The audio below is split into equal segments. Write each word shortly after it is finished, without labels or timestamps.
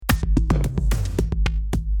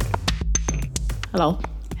Hello.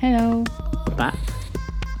 Hello. We're back.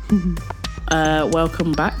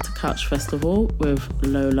 Welcome back to Couch Festival with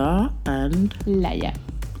Lola and Laya.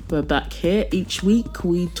 We're back here. Each week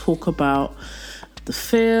we talk about the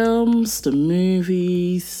films, the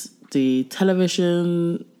movies, the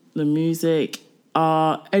television, the music,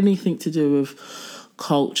 art, anything to do with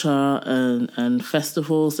culture and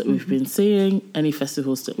festivals that we've been seeing, any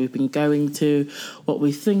festivals that we've been going to, what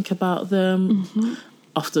we think about them.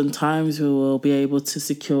 Oftentimes we will be able to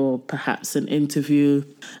secure perhaps an interview,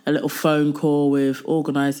 a little phone call with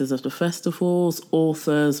organisers of the festivals,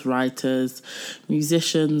 authors, writers,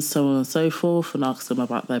 musicians, so on and so forth, and ask them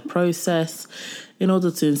about their process in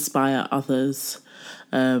order to inspire others,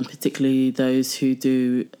 particularly those who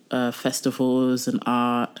do festivals and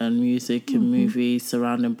art and music and movies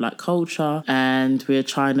surrounding Black culture. And we're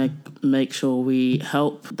trying to make sure we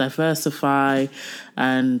help diversify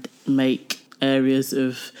and make areas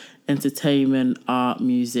of entertainment, art,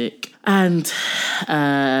 music, and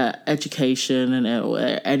education and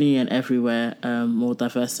any and everywhere more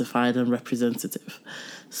diversified and representative.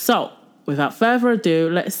 So, without further ado,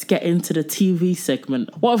 let's get into the TV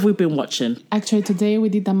segment. What have we been watching? Actually, today we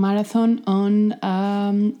did a marathon on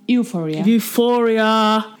Euphoria.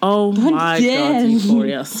 Euphoria. Oh my Yes. God,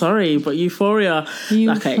 Euphoria. Sorry, but Euphoria.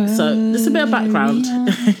 Okay, so just a bit of background.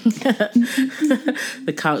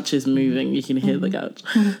 The couch is moving. You can hear the couch.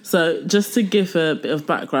 So just to give a bit of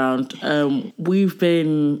background, we've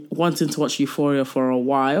been wanting to watch Euphoria for a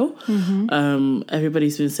while.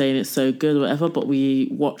 Everybody's been saying it's so good or whatever, but we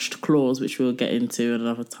watched Claws, which we'll get into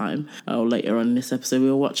another time or later on in this episode. We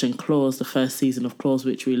were watching Claws, the first season of Claws,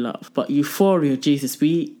 which we love. But Euphoria, Jesus,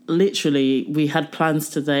 we had plans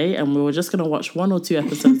today and we were just going to watch 1 or 2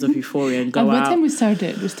 episodes of Euphoria and go At out. what time we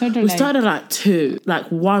started? We started like 2, like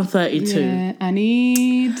 1:32.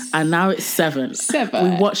 Yeah, and now it's 7.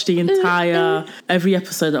 7. We watched the entire, every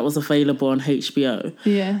episode that was available on HBO.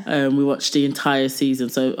 Yeah. We watched the entire season.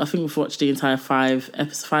 So I think we've watched the entire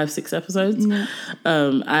 6 episodes. Yeah.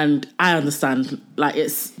 And I understand, like,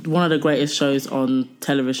 it's one of the greatest shows on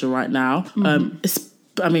television right now.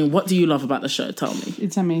 What do you love about the show? Tell me.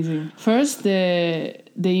 It's amazing. First, the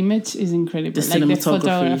image is incredible. The cinematography. The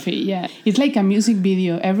photography, yeah. It's like a music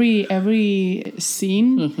video. Every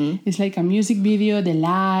scene is like a music video. The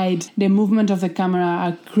light, the movement of the camera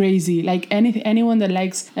are crazy. Like anyone that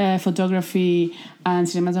likes photography and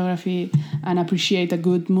cinematography and appreciate a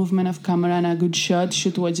good movement of camera and a good shot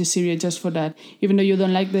should watch the series just for that. Even though you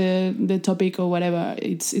don't like the topic or whatever,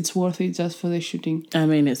 it's worth it just for the shooting. I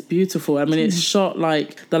mean, it's beautiful. I mean, it's shot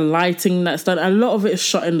like the lighting that's done. A lot of it is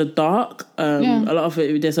shot in the dark. A lot of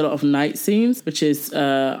it, there's a lot of night scenes, which is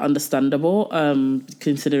understandable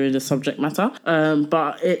considering the subject matter.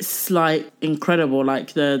 But it's like incredible.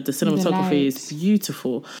 Like the cinematography is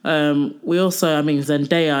beautiful. We also, I mean,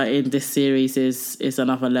 Zendaya in this series is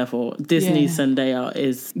another level. Disney's Zendaya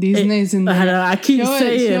is... Disney's Zendaya. I keep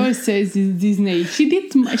saying... She always says it's Disney. She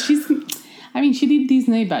did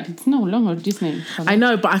Disney, but it's no longer Disney. I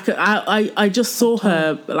know, but I just saw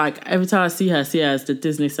her, like, every time I see her as the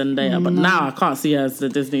Disney Zendaya, but now I can't see her as the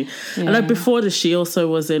Disney. Yeah. I know before this, she also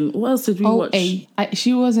was in... What else did we watch?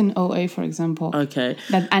 She was in OA, for example. Okay.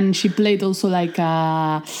 And she played also like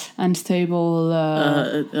a unstable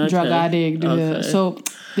drug addict. Okay. So...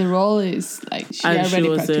 the role is like she was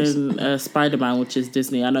practiced. In Spider-Man, which is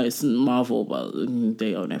Disney. I know it's Marvel, but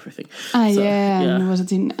they own everything. And it was a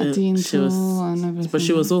teen too and everything. But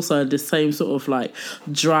she was also the same sort of like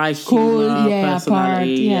dry humor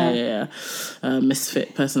personality.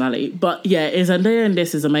 Misfit personality. But yeah, Zendaya in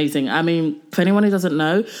this is amazing. I mean, for anyone who doesn't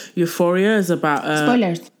know, Euphoria is about...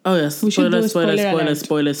 spoilers. Oh yes, spoilers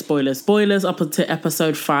up until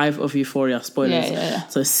episode 5 of Euphoria. Spoilers. Yeah.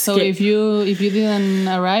 So if you didn't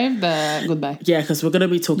arrive, goodbye. Yeah, because we're going to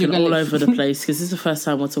be talking all over the place. Because this is the first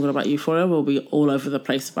time we're talking about Euphoria. We'll be all over the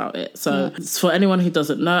place about it. So for anyone who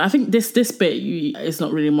doesn't know, I think this bit is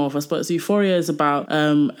not really more of a spoiler. So Euphoria is about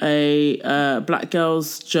a Black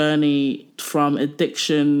girl's journey from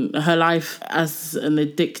addiction, her life as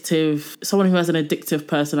someone who has an addictive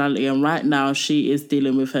personality, and right now she is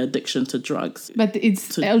dealing with her addiction to drugs. But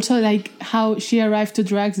it's also like how she arrived to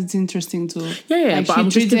drugs. It's interesting too. Yeah. Like but she I'm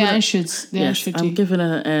treats just the anxiety.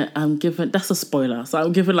 I'm giving that's a spoiler. So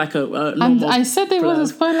I'm giving like a normal... I said it was a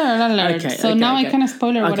spoiler alert. I can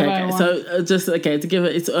spoiler whatever I want. So to give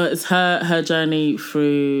it, it's her journey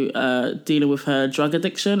through dealing with her drug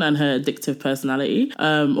addiction and her addictive personality,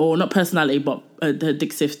 or not personality. personality, but the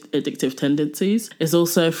addictive tendencies. It's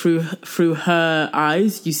also through her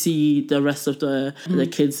eyes you see the rest of the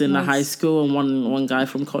kids in the high school and one guy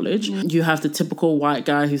from college. You have the typical white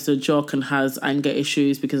guy who's a jock and has anger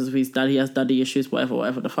issues because of his dad. He has daddy issues,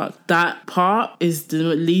 whatever the fuck. That part is the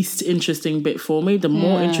least interesting bit for me. The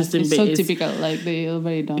more interesting bit is so typical, like they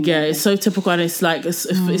already done. Yeah, it's so typical, and it's like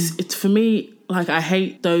it's for me. Like, I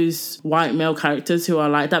hate those white male characters who are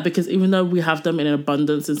like that, because even though we have them in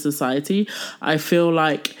abundance in society, I feel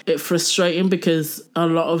like it's frustrating because a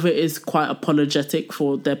lot of it is quite apologetic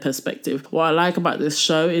for their perspective. What I like about this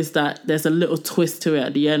show is that there's a little twist to it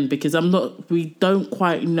at the end, because we don't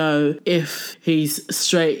quite know if he's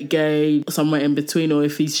straight, gay, somewhere in between, or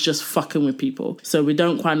if he's just fucking with people. So we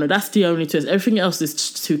don't quite know. That's the only twist. Everything else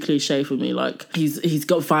is too cliche for me. Like, he's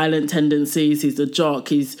got violent tendencies, he's a jock,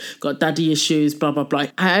 he's got daddy issues, blah blah blah.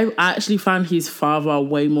 I actually found his father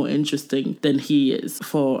way more interesting than he is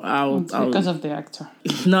because of the actor.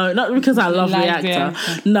 No, not because I love the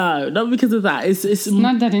actor. No, not because of that. It's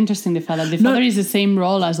not that interesting. The father is the same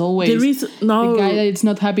role as always. There is no, the guy that's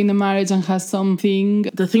not happy in the marriage and has something.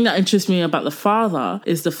 The thing that interests me about the father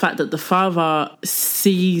is the fact that the father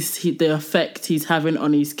sees the effect he's having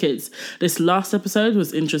on his kids. This last episode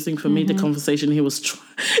was interesting for me. The conversation he was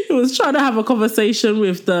trying to have a conversation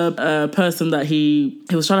with the person that he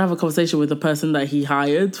was trying to have a conversation with the person that he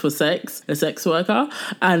hired for sex, a sex worker,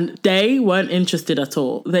 and they weren't interested at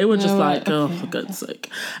all. They were just for God's sake.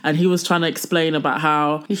 And he was trying to explain about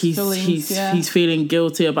how he's feeling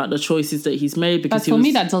guilty about the choices that he's made, because but for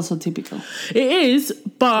me that's also typical. It is,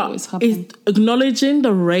 but it's acknowledging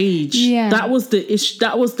the rage. Yeah. That was the issue.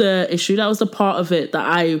 That was the part of it that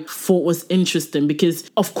I thought was interesting, because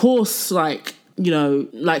of course, like, you know,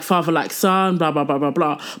 like father, like son, blah blah blah blah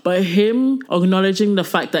blah. But him acknowledging the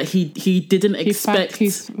fact that he didn't expect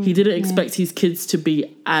his kids to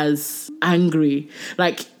be as angry.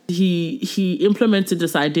 Like, he implemented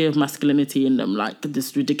this idea of masculinity in them, like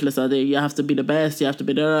this ridiculous idea: you have to be the best, you have to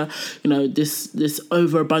be this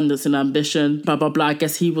overabundance and ambition, blah blah blah. I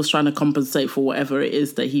guess he was trying to compensate for whatever it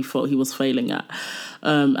is that he thought he was failing at.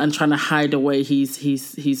 And trying to hide away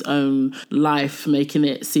his own life, making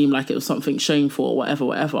it seem like it was something shameful or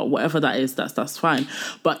whatever that is, that's fine.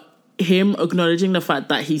 But him acknowledging the fact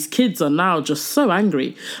that his kids are now just so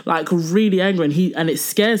angry, like really angry, and it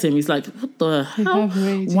scares him. He's like, what the hell?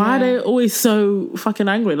 Why are they always so fucking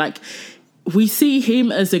angry? Like, we see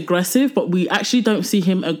him as aggressive, but we actually don't see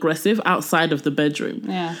him aggressive outside of the bedroom.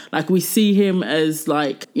 Yeah. Like, we see him as,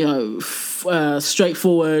 like, you know,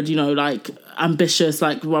 straightforward, you know, like ambitious,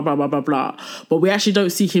 like blah, blah, blah, blah, blah. But we actually don't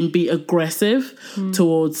see him be aggressive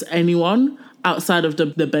towards anyone outside of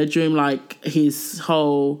the bedroom, like his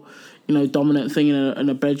whole, you know, dominant thing in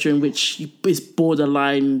a bedroom, which is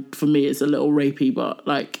borderline, for me, it's a little rapey, but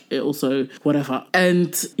like it also whatever.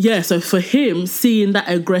 And yeah, so for him, seeing that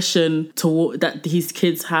aggression that his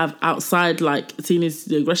kids have outside, like seeing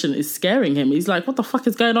the aggression is scaring him. He's like, what the fuck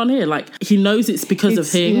is going on here? Like, he knows it's because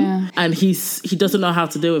of him, and he doesn't know how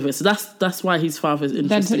to deal with it. So that's why his father is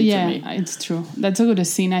interesting to me. It's true. That's a good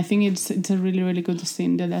scene. I think it's a really, really good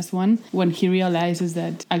scene, the last one, when he realizes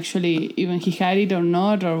that actually, even he had it or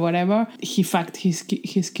not or whatever, he fucked his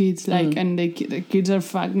kids, like, and the kids are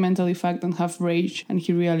fucked, mentally fucked, and have rage, and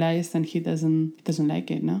he realized, and he doesn't like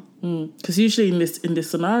it, no? Because usually in this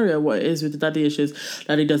scenario, what it is with the daddy issues,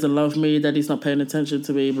 daddy doesn't love me, daddy's not paying attention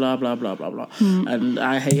to me, blah blah blah blah blah, and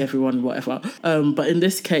I hate everyone, whatever. But in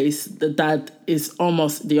this case, the dad is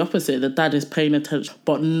almost the opposite. The dad is paying attention,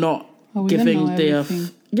 but not giving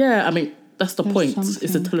I mean, that's the point. Something.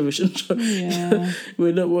 It's a television show. Yeah.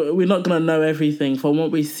 we're not gonna know everything. From what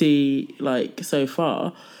we see, like, so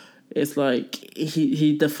far, it's like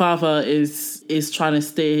the father is trying to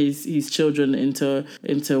steer his children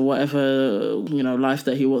into whatever, you know, life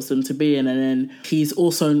that he wants them to be in, and then he's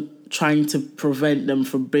also trying to prevent them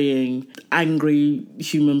from being angry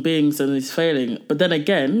human beings, and he's failing. But then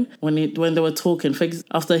again, when they were talking,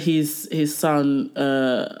 after his son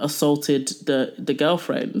assaulted the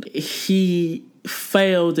girlfriend, he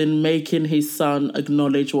failed in making his son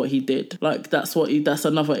acknowledge what he did. Like, that's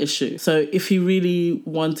another issue. So if he really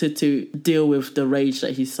wanted to deal with the rage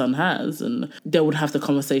that his son has, and they would have the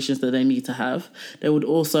conversations that they need to have, he would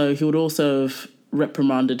also have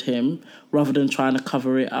reprimanded him, rather than trying to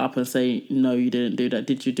cover it up and say, no, you didn't do that,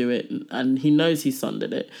 did you do it? And he knows his son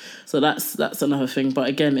did it. So that's another thing. But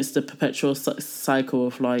again, it's the perpetual cycle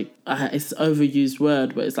of, like, it's an overused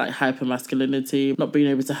word, but it's like hypermasculinity, not being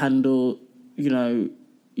able to handle, you know,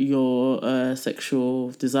 your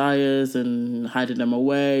sexual desires and hiding them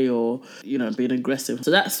away, or being aggressive.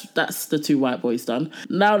 So that's the two white boys done.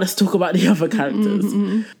 Now let's talk about the other characters.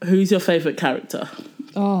 Who's your favorite character?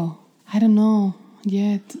 Oh, I don't know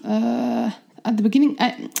yet. At the beginning,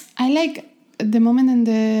 I like the moment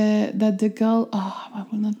that the girl.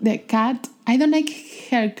 The cat. I don't like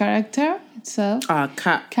her character itself.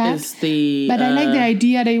 Cat is the. But I like the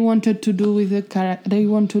idea they wanted to do with the character. They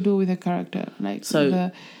want to do with the character, like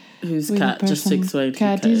so. Who's Cat? Just to explain.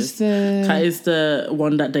 Cat is the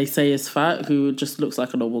one that they say is fat, who just looks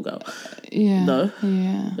like a normal girl. Yeah. No.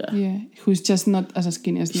 Yeah. Who's just not as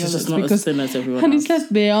skinny as the others. She's just not as thin as everyone and else. it's like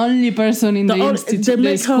the only person in the institute. They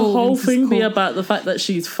make her whole thing be about the fact that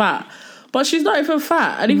she's fat. But she's not even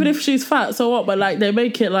fat. And even if she's fat, so what? But like they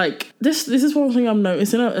make it like this is one thing I'm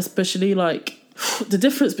noticing, especially like the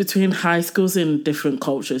difference between high schools in different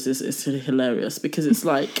cultures is hilarious, because it's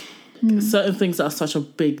like certain things that are such a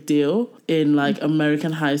big deal in like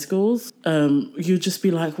American high schools. You'd just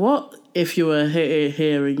be like, what? If you were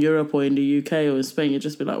here in Europe or in the UK or in Spain, you'd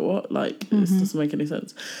just be like, what? Like, this doesn't make any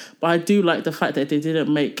sense. But I do like the fact that they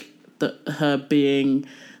didn't make her being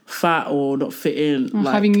fat or not fit in,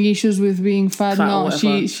 like, having issues with being fat. No,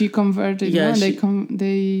 she converted. Yeah,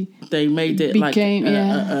 they made it became, like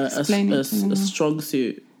a strong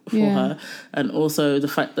suit for her, and also the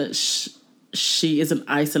fact that she isn't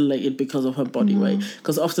isolated because of her body weight.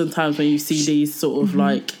 Because oftentimes when you see these sort of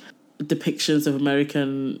like depictions of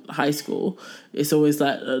American high school, it's always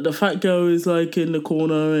like the fat girl is like in the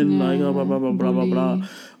corner and like blah blah blah blah blah blah blah.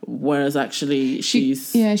 Whereas actually she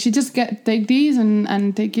just take these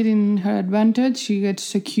and take it in her advantage. She gets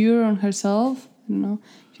secure on herself,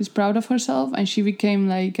 she's proud of herself, and she became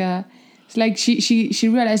like it's like she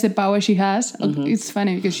realized the power she has. It's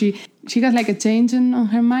funny because she got like a change on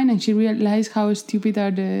her mind, and she realized how stupid are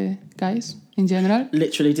the guys in general.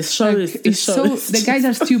 Literally, this show is the guys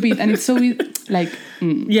are stupid, and it's so like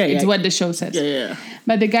it's what the show says. Yeah.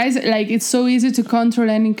 But the guys, like, it's so easy to control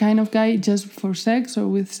any kind of guy just for sex or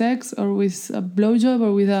with a blowjob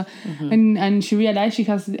or with a and she realized she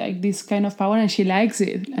has like this kind of power, and she likes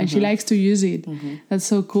it, and she likes to use it. That's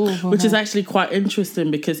so cool. Which is actually quite interesting,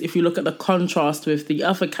 because if you look at the contrast with the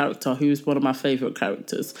other character, who's one of my favorite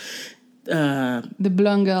characters. The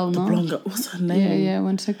blonde girl, no? The blonde girl, what's her name? Yeah,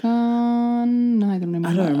 1 second. No, I don't remember.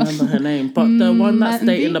 I don't remember her name, but the one that's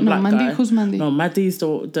dating the black Mandy, guy. Who's Mandy? No, Maddie's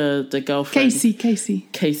the girlfriend. Casey.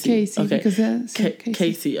 Okay. Because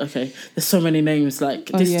Casey. Okay. There's so many names. Like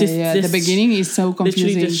this. The beginning is so confusing.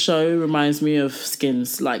 Literally, this show reminds me of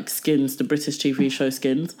Skins, like Skins, the British TV show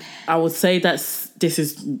Skins. I would say this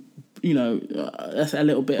is. That's a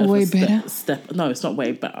little bit of way a step. No, it's not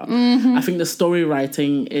way better. I think the story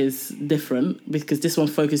writing is different, because this one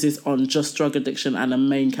focuses on just drug addiction and a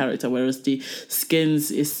main character, whereas the Skins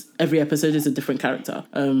is every episode is a different character,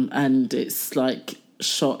 and it's like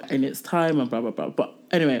shot in its time and blah blah blah. But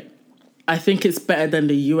anyway, I think it's better than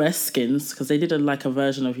the US Skins, because they did a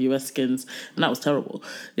version of US Skins, and that was terrible.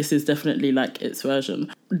 This is definitely like its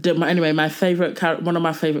version. Anyway, one of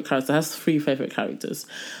my favorite characters. I have 3 favorite characters.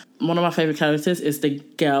 One of my favorite characters is the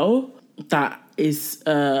girl that is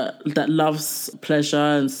that loves pleasure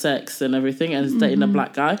and sex and everything, and is dating a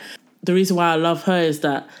black guy. The reason why I love her is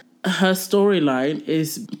that her storyline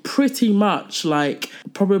is pretty much like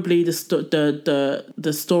probably the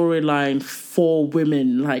storyline for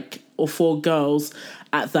women, like, or for girls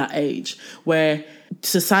at that age, where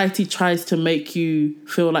society tries to make you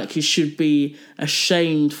feel like you should be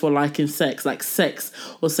ashamed for liking sex, like sex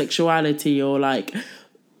or sexuality, or like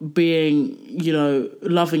being,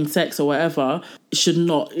 loving sex or whatever, should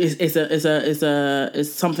not is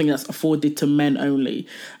something that's afforded to men only.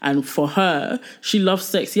 And for her, she loves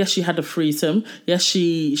sex. Yes, she had a threesome. Yes,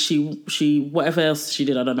 she whatever else she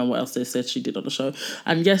did, I don't know what else they said she did on the show.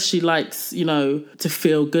 And yes, she likes, to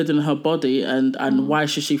feel good in her body, and why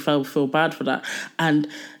should she feel bad for that? And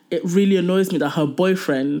it really annoys me that her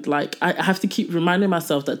boyfriend, like, I have to keep reminding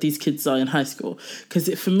myself that these kids are in high school. Because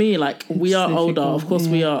for me, like, we are older. Of course,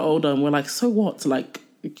 we are older, and we're like, so what? Like,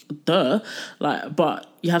 duh. Like, but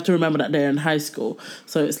you have to remember that they're in high school.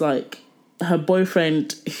 So it's like her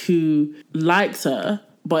boyfriend who likes her,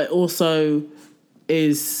 but also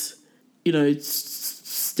is,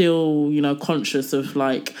 still, conscious of,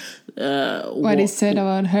 like, what is said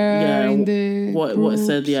about her in the what groups, is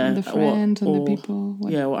said, and the friends and the people.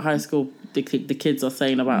 What high school the kids are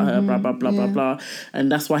saying about her, blah blah blah blah blah, and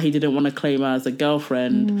that's why he didn't want to claim her as a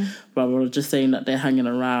girlfriend, blah blah, just saying that they're hanging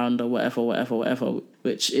around or whatever,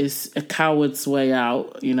 which is a coward's way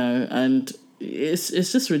out, and it's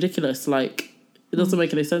just ridiculous. Like, It doesn't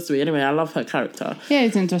make any sense to me. Anyway, I love her character. Yeah,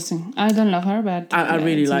 it's interesting. I don't love her, but I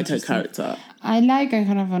really like her character. I like a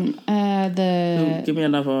kind of the. Give me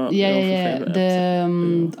another.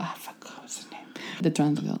 Fuck, what's the name? The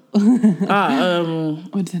trans girl.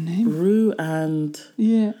 What's the name? Rue and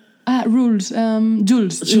Rules.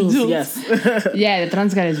 Jules, yes. Yeah, the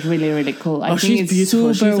trans girl is really, really cool. I think she's it's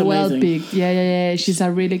beautiful. super She's well amazing. picked. Yeah. She's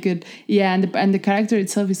a really good. Yeah, and the character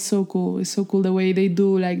itself is so cool. It's so cool the way they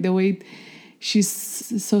do, like the way she's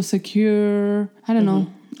so secure. I don't know.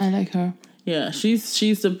 I like her. Yeah,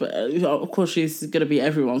 she's of course she's gonna be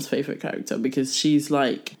everyone's favorite character because she's.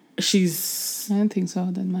 I don't think so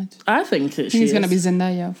that much. I think it's gonna be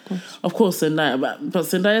Zendaya, of course. Of course, Zendaya, but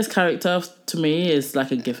Zendaya's character to me is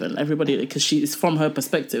like a given. Everybody, because she's from her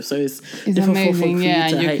perspective, so it's difficult amazing. for you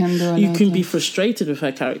to hate. You can be frustrated with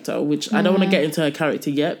her character, which I don't want to get into her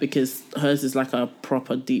character yet because hers is like a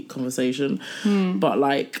proper deep conversation. But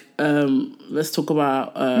let's talk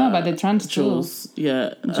about but the trans Jules. Too.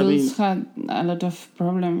 Yeah, Jules had a lot of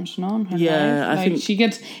problems, no? In her life. I think she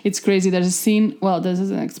gets. It's crazy. There's a scene. Well, there's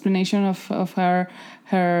an explanation of her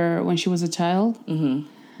when she was a child,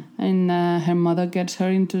 and her mother gets her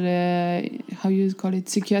into the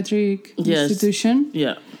psychiatric institution.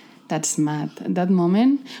 Yeah. That's mad. At that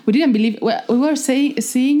moment, we didn't believe. We were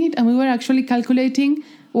seeing it, and we were actually calculating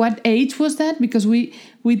what age was that, because we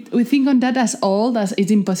think on that as old, as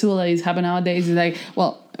it's impossible that it's happening nowadays. It's like,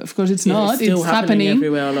 well, of course it's not. It's happening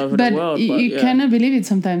everywhere all over the world. But you cannot believe it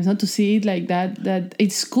sometimes, not to see it like that. That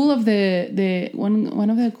it's cool. Of the one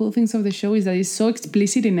of the cool things of the show is that it's so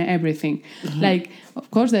explicit in everything. Like, of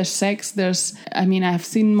course, there's sex. I've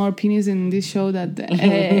seen more penis in this show than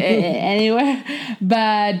anywhere.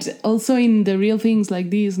 But also in the real things like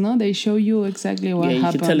this, no, they show you exactly what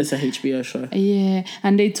happened. You can tell it's a HBO show. Yeah,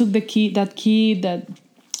 and they took that key to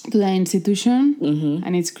the institution,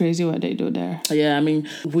 and it's crazy what they do there. Yeah, I mean,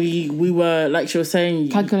 we were, like she was saying,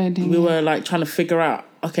 calculating. We were like trying to figure out,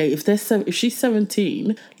 okay, if she's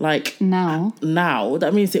 17, like now,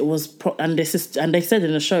 that means it was, and they said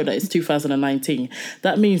in the show that it's 2019.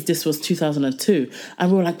 That means this was 2002,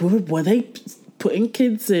 and we were like, were they putting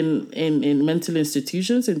kids in mental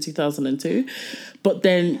institutions in 2002? But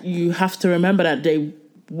then you have to remember that they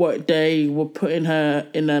were putting her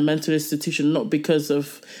in a mental institution not because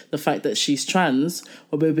of the fact that she's trans,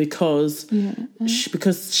 but because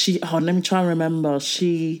she let me try and remember,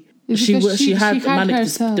 she had manic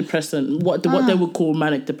depression, what they would call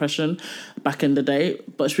manic depression back in the day,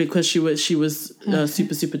 but because she was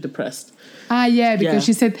super depressed. Because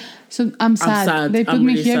she said, so I'm sad. They put me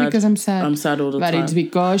really here sad. Because I'm sad. I'm sad all the time. But it's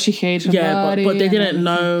because she hates her body. But they didn't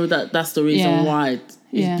know that that's the reason why.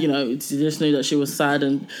 Yeah. You know, she just knew that she was sad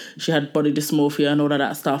and she had body dysmorphia and all of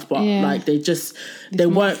that stuff. But like they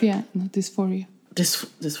weren't. Not dysphoria.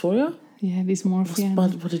 Dysphoria? Yeah, dysmorphia.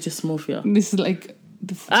 What is dysmorphia? This is like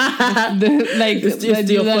the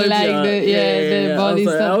body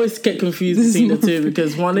stuff. I always get confused between the two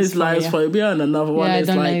because one is lysphobia and another one is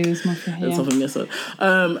like something else.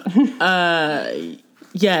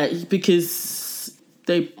 Because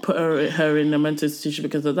they put her in a mental institution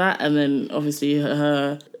because of that, and then obviously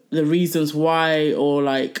the reasons why, or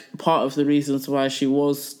like part of the reasons why she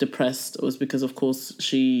was depressed was because, of course,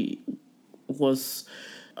 she was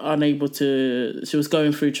she was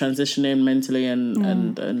going through transitioning mentally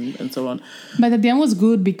and so on. But at the end was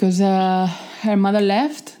good because her mother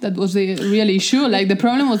left. That was the real issue. Like the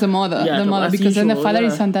problem was the mother, because then the father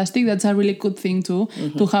is fantastic. That's a really good thing too,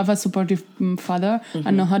 to have a supportive father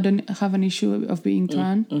and not have an issue of being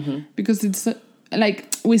trans, because it's like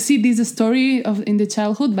we see this story in the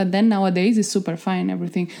childhood, but then nowadays it's super fine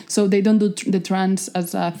everything. So they don't do the trans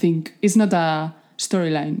as a thing. It's not a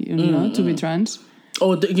storyline, to be trans.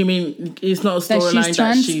 Or you mean it's not a storyline she's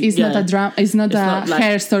trans? It's not a drama. It's not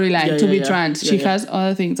her storyline to be trans. She has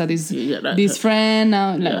other things that is this friend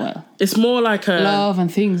now. It's more like her love and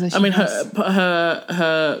things. That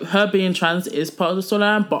her being trans is part of the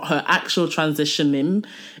storyline, but her actual transitioning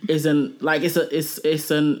isn't the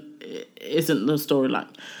storyline.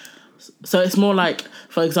 So it's more like,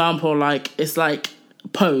 for example, like it's like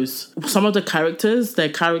Pose. Some of the characters, the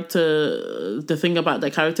thing about their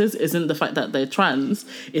characters isn't the fact that they're trans.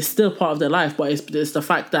 It's still part of their life, but it's the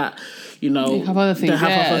fact that, they have other things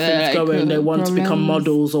going. They want to become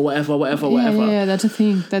models or whatever. Yeah, that's a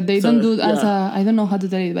thing that they don't do as a. I don't know how to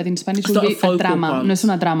tell it, but in Spanish it would be a trama. No es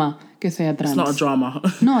una trama que sea trans. It's not a drama.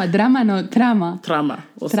 No, a drama, no trama. Trama.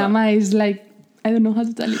 Trama is like, I don't know how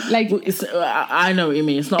to tell it. Like I know what you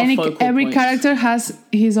mean. It's not a focal every point. character has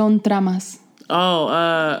his own tramas.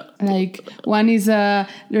 Like one is her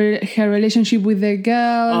relationship with the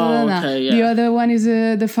girl. The other one is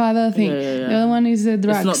the father thing. The other one is the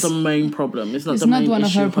drugs. It's not the main problem. It's not one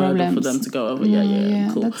of her problems for them to go over.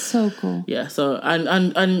 Cool. That's so cool. Yeah. So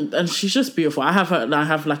and she's just beautiful. I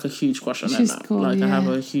have like a huge crush on her now. Cool, I have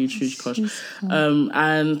a huge crush. Cool.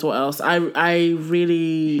 And what else? I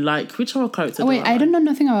really like, which other character? I don't know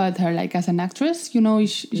nothing about her. Like as an actress, you know,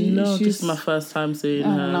 this is my first time seeing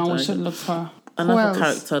her. No, we should look for her. Another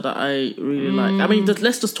character that I really like. I mean,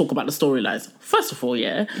 let's just talk about the storylines. First of all,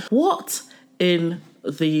 what in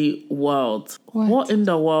the world? What in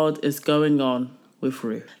the world is going on with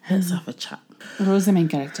Rue? Let's have a chat. Rue's the main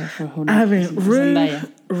character for who? I mean,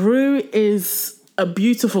 Rue is a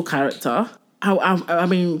beautiful character. I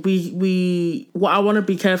mean, we what I want to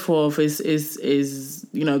be careful of is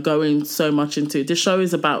going so much into this show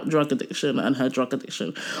is about drug addiction and her drug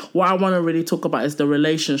addiction. What I want to really talk about is the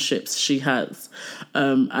relationships she has,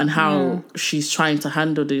 and how she's trying to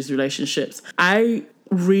handle these relationships.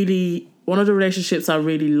 One of the relationships I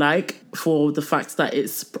really like, for the fact that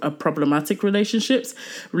it's a problematic relationship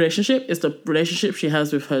is the relationship she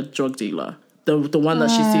has with her drug dealer, the one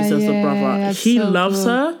that she sees as the brother. He loves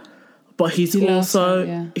her. But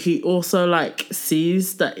he also like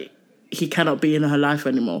sees that he cannot be in her life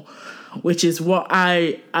anymore, which is what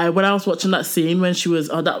I when I was watching that scene when she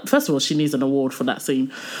was first of all, she needs an award for that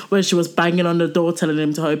scene when she was banging on the door telling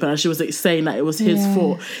him to open and she was saying that it was his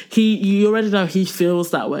fault. You already know he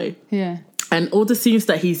feels that way. Yeah. And all the scenes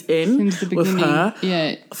that he's in with her,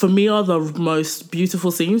 for me, are the most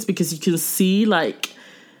beautiful scenes, because you can see, like,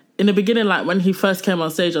 in the beginning, like when he first came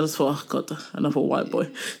on stage, I just thought, oh God, another white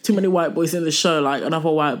boy. Too many white boys in the show, like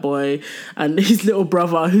another white boy. And his little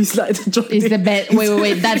brother, who's like the drug dealer. Is the best.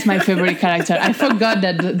 Wait, that's my favorite character. I forgot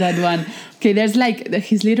that one. Okay, there's like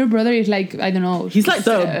his little brother is like, I don't know. He's like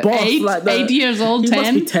the boss. 8 years old, 10.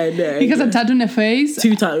 He must be 10, yeah. He has a tattoo on the face.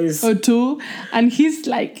 2 tattoos. Or 2. And he's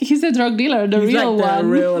the drug dealer, the real one. The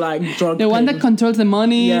real like drug The one that controls the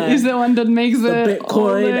money. Is the one that makes the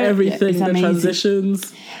Bitcoin, everything, the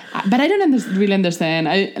transitions. But I don't really understand.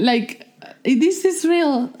 This is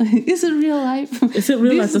real. Is it real life? Is it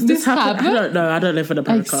real life? Does this happen? I don't know. I don't live in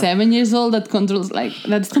America. Like 7 years old that controls,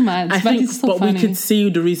 that's too much. It's so funny. We could see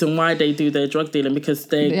the reason why they do their drug dealing, because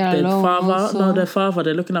their father,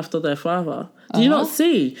 they're looking after their father. Do you not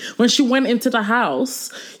see? When she went into the house,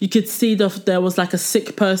 you could see there was like a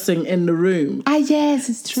sick person in the room. Yes,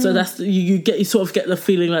 it's true. So that's you sort of get the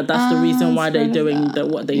feeling like that's the reason why they're doing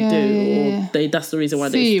what they do, or that's the reason why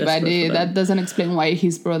they. But that doesn't explain why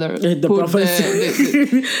his brother.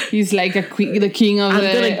 He's like the king of. I'm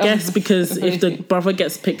gonna guess because if the brother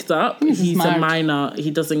gets picked up, he's a minor. He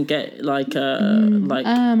doesn't get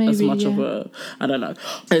maybe, as much of a. I don't know.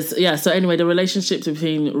 So anyway, the relationship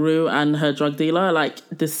between Rue and her drug dealer, like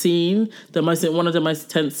the scene, one of the most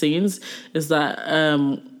tense scenes is that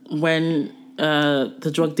when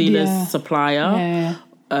the drug dealer's supplier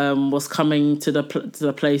was coming to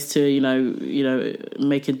the place to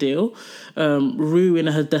make a deal, Rue in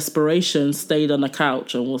her desperation stayed on the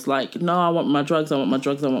couch and was like, no, I want my drugs, and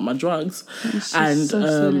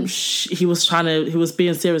he was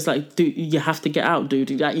being serious, like, dude, you have to get out,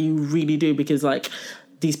 dude, like you really do, because like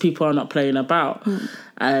these people are not playing about.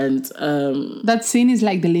 And that scene is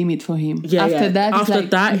like the limit for him. After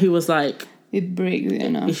that he was like, it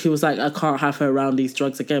breaks, He was like, I can't have her around these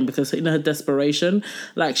drugs again, because in her desperation,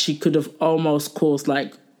 like she could have almost caused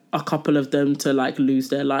like a couple of them to like lose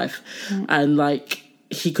their life. And like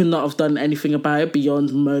he could not have done anything about it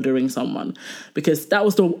beyond murdering someone, because that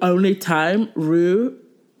was the only time Rue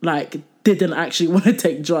like didn't actually want to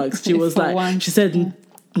take drugs. She was like, she said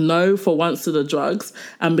no for once to the drugs,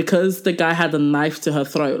 and because the guy had a knife to her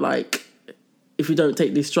throat, like, if you don't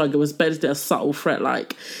take this drug, it was basically a subtle threat,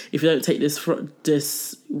 like, if you don't take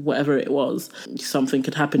this whatever it was, something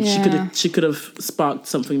could happen. She could have sparked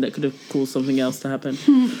something that could have caused something else to happen.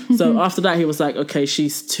 So after that, he was like, okay,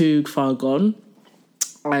 she's too far gone.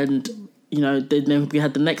 And then we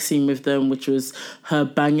had the next scene with them, which was her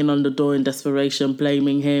banging on the door in desperation,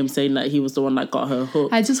 blaming him, saying that he was the one that got her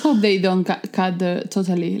hooked. I just hope they don't cut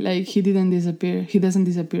totally. Like, he didn't disappear. He doesn't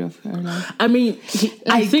disappear of her life. I mean,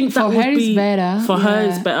 I think that would be... For her,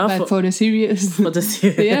 it's better. But for the series...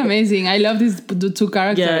 They're amazing. I love the 2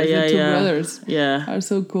 characters, the 2 brothers. Yeah. Are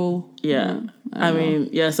so cool. Yeah. I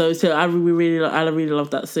mean, so I really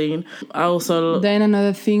love that scene. I also... Then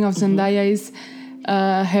another thing of Zendaya is...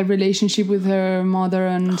 her relationship with her mother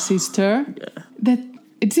and sister, that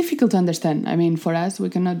it's difficult to understand. I mean, for us, we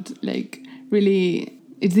cannot like really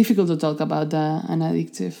it's difficult to talk about an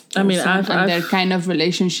addictive person I mean, and their kind of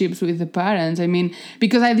relationships with the parents. I mean,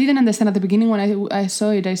 because I didn't understand at the beginning when I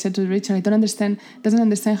saw it, I said to Rachel, I doesn't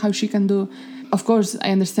understand how she can do. Of course,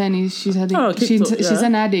 I understand she's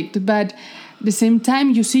an addict, but at the same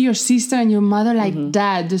time, you see your sister and your mother like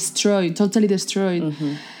that, totally destroyed.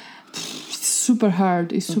 It's super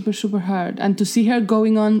hard. It's super hard. And to see her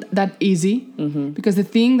going on that easy, because the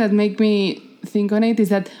thing that make me think on it is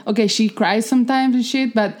that, okay, she cries sometimes and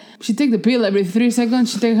shit, but she takes the pill every 3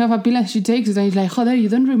 seconds. She takes half a pill and she takes it, and it's like, joder, you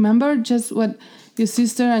don't remember just what your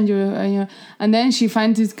sister and your and then she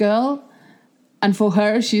finds this girl, and for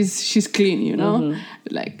her she's clean, you know.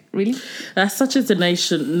 Like, really, that's such a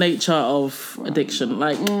nature of addiction.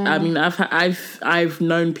 Like, I mean, I've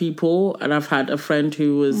known people, and I've had a friend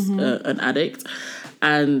who was an addict,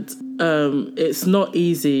 and it's not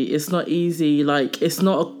easy. Like, it's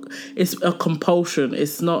a compulsion.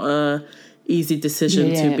 It's not a easy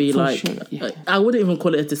decision to be like. Sure. Yeah. I wouldn't even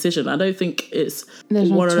call it a decision. I don't think it's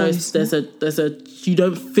one of those. There's a. You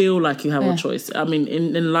don't feel like you have a choice. I mean,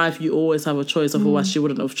 in life you always have a choice. Otherwise, she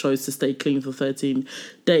wouldn't have chose to stay clean for 13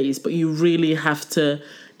 days. But you really have to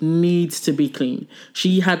need to be clean.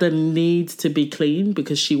 She had a need to be clean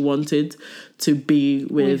because she wanted to be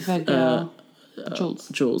with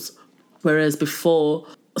Jules. Whereas before,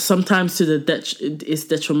 sometimes it's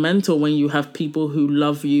detrimental when you have people who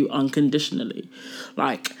love you unconditionally.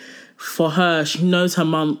 Like, for her, she knows her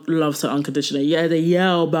mum loves her unconditionally. Yeah, they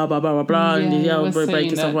yell, blah, blah, blah, blah, blah, and they yell,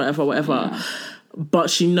 breaking stuff, whatever. Yeah. But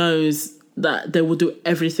she knows that they will do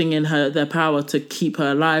everything in their power to keep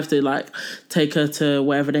her alive. They, like, take her to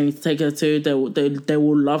wherever they need to take her to. They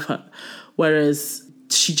will love her. Whereas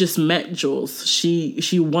she just met Jules.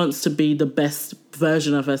 She wants to be the best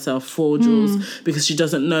version of herself for Jules because she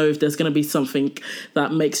doesn't know if there's going to be something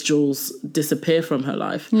that makes Jules disappear from her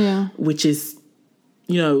life, which is,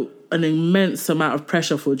 you know, an immense amount of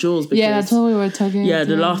pressure for Jules. Because, that's what we were talking about. Yeah,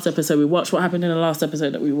 the last episode we watched. What happened in the last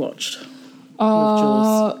episode that we watched?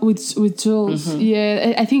 With Jules.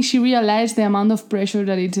 Yeah, I think she realized the amount of pressure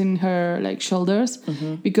that it's in her, like, shoulders,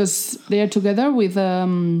 because they are together with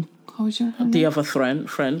the other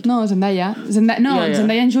friend. No, Zendaya.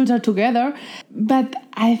 Zendaya and Jules are together, but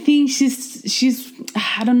I think she's.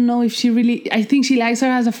 I don't know if she really. I think she likes her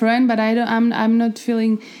as a friend, but I'm not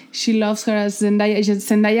feeling she loves her as Zendaya.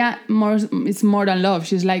 Zendaya it's more than love.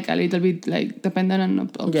 She's like a little bit like dependent and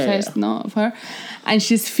obsessed, of her, and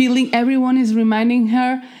she's feeling. Everyone is reminding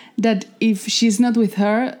her that if she's not with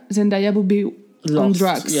her, Zendaya would be lost, on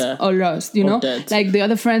drugs or lost, you know, dead. Like the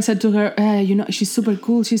other friend said to her, you know, she's super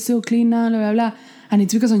cool, she's so clean now, blah blah blah, and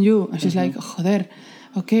it's because of you. And she's like, joder,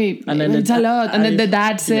 okay, and then it's a lot. And then the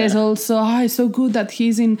dad says also, it's so good that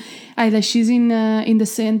she's in the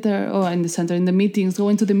center, in the meetings,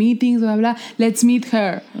 going to the meetings, blah blah. Let's meet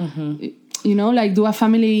her, you know, like do a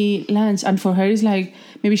family lunch. And for her, it's like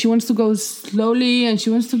maybe she wants to go slowly and she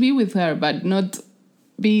wants to be with her, but not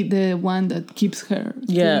be the one that keeps her.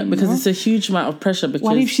 Yeah, because it's a huge amount of pressure. Because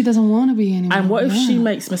what if she doesn't want to be anymore? And what if she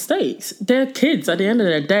makes mistakes? They're kids at the end of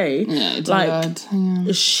the day. Yeah, it's like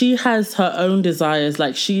she has her own desires.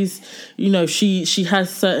 Like she's, you know, she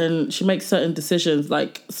makes certain decisions,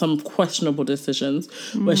 like some questionable decisions,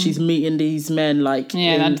 where she's meeting these men. Like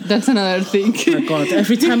that's another thing. Oh my God!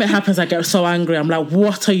 Every time it happens, I get so angry. I'm like,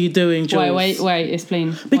 what are you doing, Jules? Why?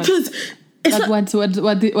 Explain. Because.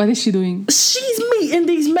 What is she doing? She's meeting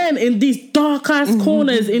these men in these dark ass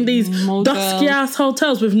corners, in these dusky ass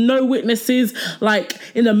hotels with no witnesses, like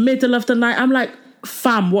in the middle of the night. I'm like,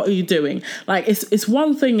 fam, what are you doing? Like, it's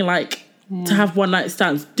one thing, like, to have one night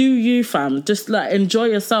stands. Do you, fam? Just like enjoy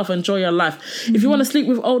yourself, enjoy your life. If you want to sleep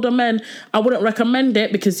with older men, I wouldn't recommend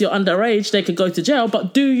it because you're underage. They could go to jail.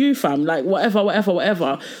 But do you, fam? Like,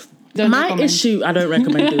 whatever. Issue, I don't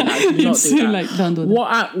recommend doing that. Do not do that. Like, don't do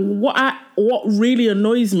that. What really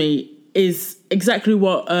annoys me is exactly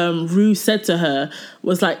what Rue said to her,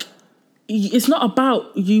 was like, it's not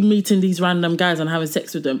about you meeting these random guys and having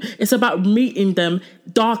sex with them. It's about meeting them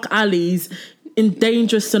dark alleys in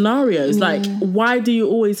dangerous scenarios. Like, why do you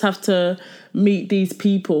always have to meet these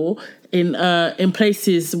people in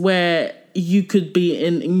places where you could be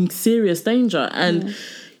in serious danger? And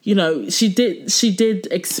you know, she did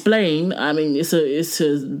explain. I mean, it's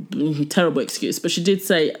a terrible excuse, but she did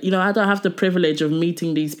say, you know, I don't have the privilege of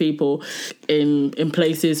meeting these people in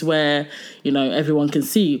places where, you know, everyone can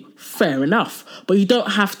see. Fair enough, but you don't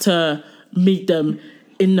have to meet them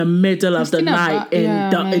in the middle of the night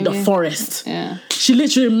in the forest. Yeah. She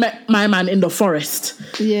literally met my man in the forest.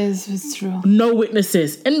 Yes, it's true. No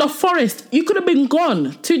witnesses. In the forest. You could have been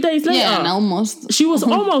gone 2 days later. Yeah, and almost. She was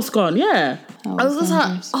almost gone, yeah. I was just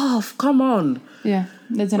like, oh, come on. Yeah,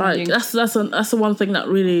 that's like annoying. that's the one thing that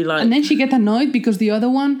really like. And then she gets annoyed because the other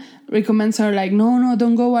one recommends her like, no,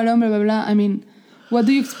 don't go alone, blah blah blah. I mean, what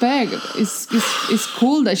do you expect? It's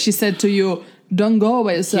cool that she said to you, don't go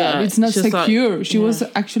by yourself. Yeah, it's not secure. Like, she was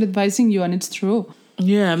actually advising you, and it's true.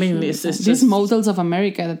 Yeah, I mean, it's these just motels of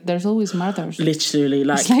America. There's always murders. Literally,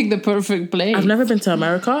 like it's like the perfect place. I've never been to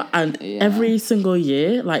America, and every single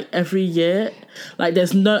year, like every year, like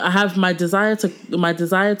there's no. I have my desire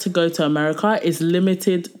to go to America is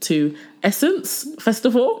limited to Essence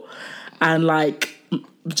Festival, and like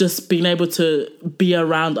just being able to be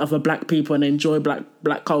around other Black people and enjoy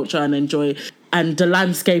black culture and enjoy. And the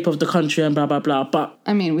landscape of the country and blah blah blah. But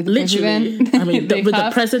I mean, with the literally, president, I mean, with the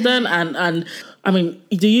president and I mean,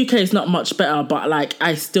 the UK is not much better, but like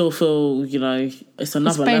I still feel, you know, it's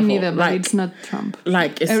another Spain level. Neither, like, but it's not Trump.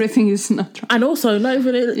 Like everything is not Trump. And also, not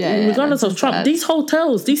even regardless of Trump, these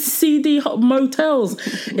hotels, these seedy motels,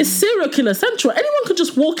 it's serial killer central. Anyone could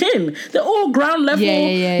just walk in. They're all ground level.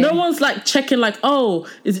 No one's like checking, like, oh,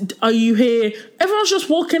 are you here? Everyone's just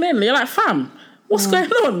walking in. You're like, fam. What's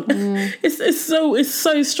going on? It's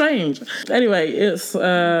so strange. Anyway, it was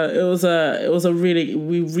a really,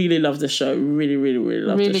 we really love this show. Really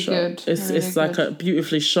love this show. Good. It's like a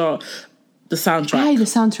beautifully shot. The soundtrack. The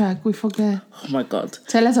soundtrack. We forget. Oh my god!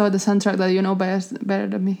 Tell us about the soundtrack that you know better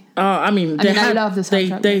than me. I love the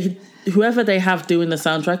soundtrack. Whoever they have doing the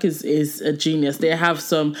soundtrack is a genius. They have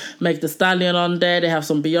some Meg Thee Stallion on there. They have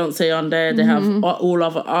some Beyonce on there. They have all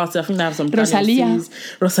other artists. I think they have some Rosalia.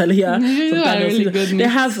 They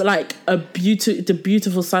have like the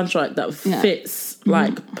beautiful soundtrack that fits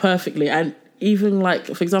like perfectly. And even like,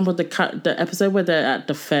 for example, the episode where they're at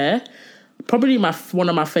the fair, probably one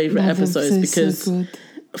of my favorite episodes because. So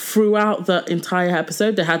throughout the entire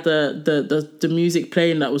episode, they had the music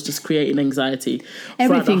playing that was just creating anxiety.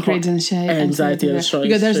 Everything creates anxiety in the show.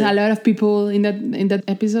 Because there's a lot of people in that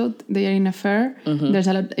episode. They are in a fair. There's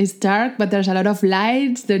a lot. It's dark, but there's a lot of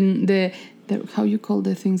lights. The how you call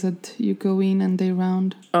the things that you go in and they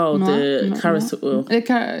round? Oh, the carousel.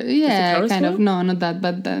 Kind of. No, not that,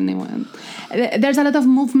 but anyway. There's a lot of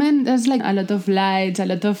movement. There's like a lot of lights, a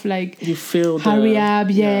lot of like you feel hurry up,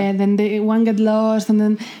 then one get lost, and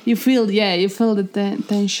then you feel the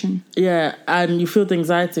tension. Yeah, and you feel the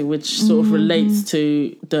anxiety, which sort of relates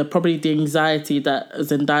to the anxiety that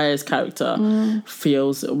Zendaya's character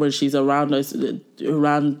feels when she's around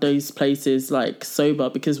those places, like sober,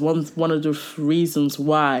 because one of the reasons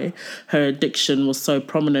why her addiction was so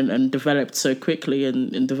prominent and developed so quickly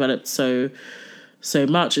and developed so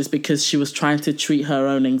much is because she was trying to treat her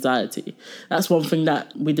own anxiety. That's one thing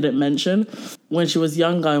that we didn't mention. When she was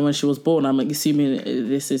younger and when she was born, I'm assuming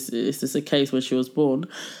this is the case when she was born.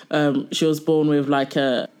 She was born with like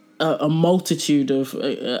a multitude of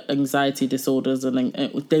anxiety disorders, and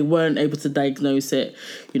they weren't able to diagnose it.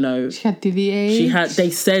 You know, she had TDAH. They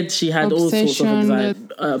said she had all sorts of anxiety,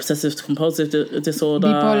 obsessive compulsive disorder,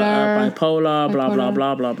 bipolar, blah blah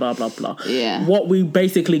blah blah blah blah blah. Yeah. What we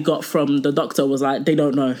basically got from the doctor was like they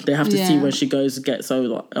don't know. They have to see when she gets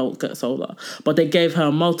older. But they gave her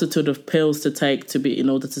a multitude of pills to take in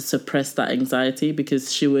order to suppress that anxiety,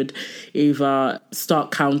 because she would either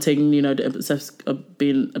start counting, you know,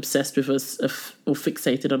 being obsessed with or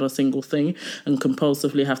fixated on a single thing and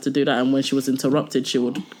compulsively have to do that, and when she was interrupted she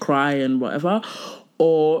would cry and whatever,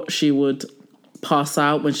 or she would pass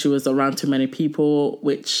out when she was around too many people,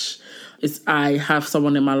 which is, I have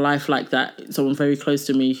someone in my life like that, someone very close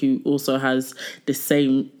to me who also has the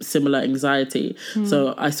similar anxiety.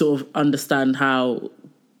 So I sort of understand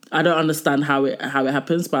I don't understand how it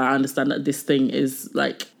happens, but I understand that this thing is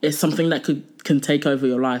like, it's something that can take over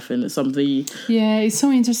your life, and it's something. Yeah, it's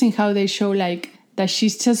so interesting how they show like that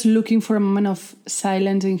she's just looking for a moment of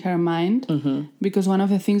silence in her mind, because one of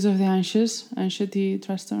the things of the anxiety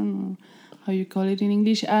trastorn, or how you call it in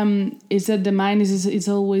English, is that the mind is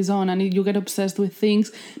always on, and you get obsessed with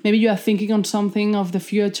things. Maybe you are thinking on something of the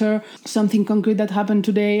future, something concrete that happened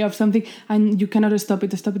today, or something, and you cannot stop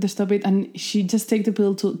it. And she just take the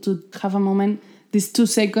pill to have a moment, these 2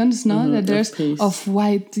 seconds, that there's of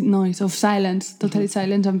white noise, of silence, totally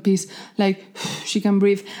silence and peace. Like she can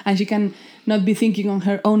breathe, and she can not be thinking on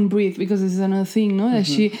her own breath, because this is another thing, that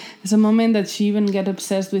there's a moment that she even get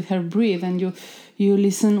obsessed with her breath, and you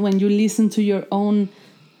listen, when you listen to your own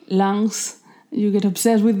lungs, you get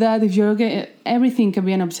obsessed with that. If you're okay, everything can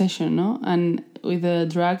be an obsession, no? And with the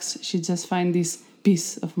drugs, she just find this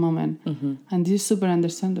piece of moment. And this is super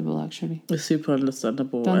understandable, actually. It's super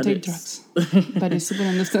understandable. Don't take drugs, but it's super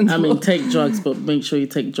understandable. I mean, take drugs, but make sure you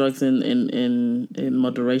take drugs in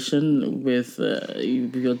moderation with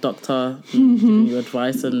your doctor giving you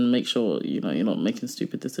advice, and make sure you're not making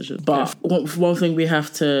stupid decisions. But one thing we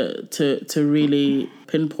have to really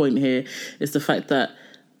pinpoint here is the fact that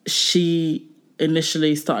she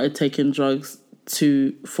initially started taking drugs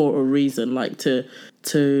for a reason, like to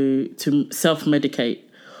self-medicate,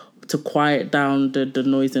 to quiet down the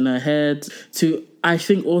noise in her head, I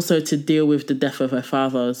think also to deal with the death of her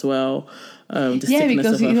father as well.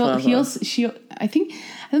 Because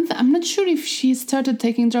I'm not sure if she started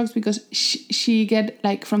taking drugs because she get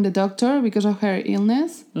like from the doctor because of her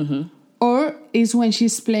illness, or is when she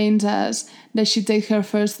explains us that she takes her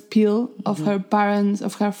first pill of her parents,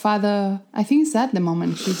 of her father. I think it's that the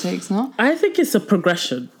moment she takes, no? I think it's a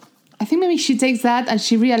progression. I think maybe she takes that and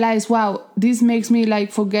she realized, wow, this makes me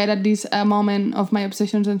like forget at this moment of my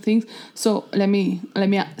obsessions and things. So let me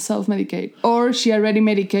self-medicate. Or she already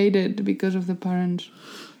medicated because of the parents.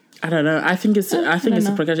 I don't know. I think it's a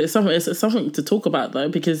progression. It's something to talk about though,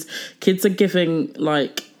 because kids are giving,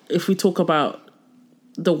 like, if we talk about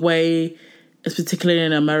the way, particularly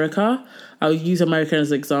in America, I'll use America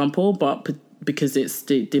as an example, but because it's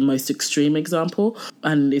the most extreme example,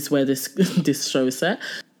 and it's where this show is set.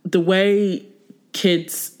 The way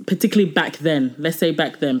kids, particularly back then, let's say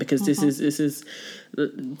back then, because this is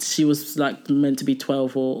she was like meant to be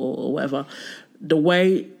 12 or whatever. The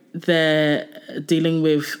way they're dealing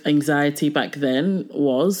with anxiety back then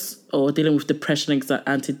or dealing with depression,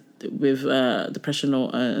 depression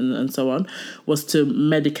and so on, was to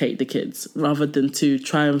medicate the kids rather than to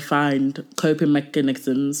try and find coping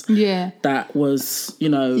mechanisms. That was,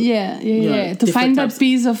 to find that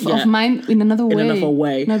peace of mind in another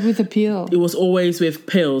way, not with a pill. It was always with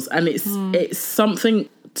pills, and it's something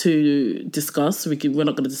to discuss. We're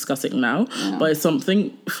not going to discuss it now, but it's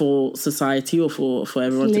something for society or for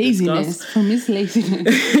everyone to discuss. For me, it's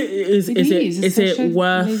laziness. Is it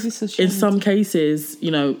worth? In some cases,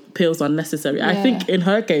 pills are necessary. I think in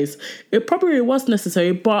her case, it probably was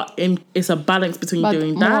necessary, but it's a balance between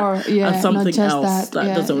doing that and something else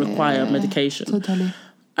that doesn't require medication. Totally.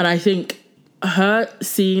 And I think her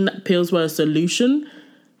seeing pills were a solution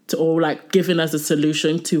given as a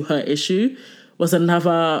solution to her issue was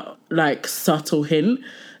another subtle hint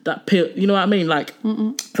that pill, you know what I mean?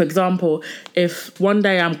 For example, if one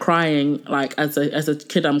day I'm crying, as a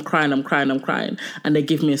kid, I'm crying, and they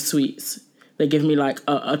give me a sweets, they give me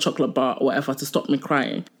a chocolate bar or whatever to stop me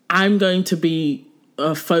crying, I'm going to be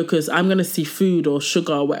focused. I'm going to see food or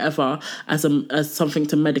sugar or whatever as something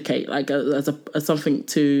to medicate, as something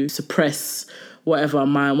to suppress whatever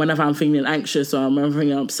whenever I'm feeling anxious or I'm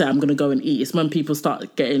feeling upset, I'm gonna go and eat. It's when people start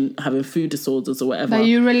having food disorders or whatever. But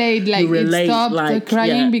you relate, it stopped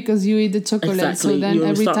crying because you eat the chocolate. Exactly. So then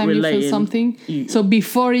every time you feel something, so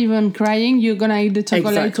before even crying, you're gonna eat the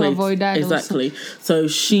chocolate to avoid that. Exactly. Also. So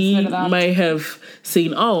she may have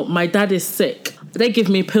seen, my dad is sick. They give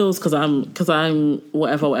me pills because I'm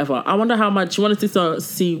whatever. I wonder how much. She wanted to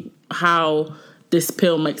see how this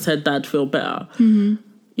pill makes her dad feel better.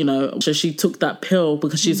 So she took that pill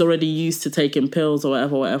because she's already used to taking pills or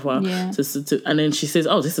whatever. Yeah. And then she says,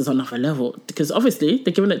 this is another level. Because obviously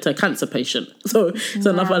they're giving it to a cancer patient. So it's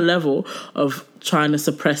another level of trying to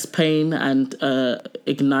suppress pain and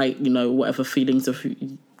ignite, whatever feelings of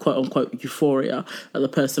quote unquote euphoria that the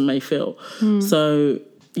person may feel. So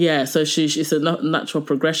it's a natural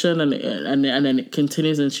progression and then it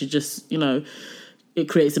continues, and she just, it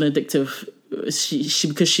creates an addictive. She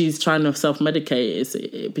because she's trying to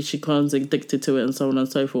self-medicate, but she becomes addicted to it and so on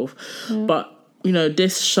and so forth. But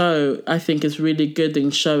this show, I think, is really good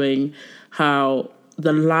in showing how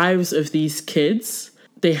the lives of these kids,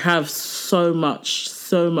 they have so much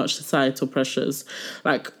societal pressures,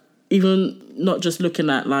 even not just looking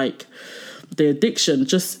at the addiction,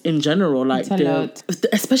 just in general,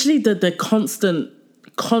 especially the constant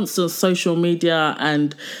social media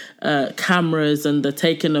and cameras and the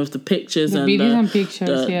taking of the pictures and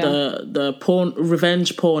the porn,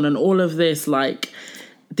 revenge porn, and all of this.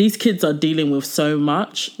 These kids are dealing with so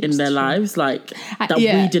much in their lives that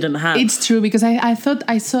we didn't have. It's true, because I thought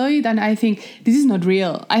I saw it and I think this is not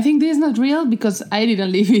real. I think this is not real because I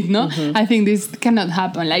didn't live it, no? I think this cannot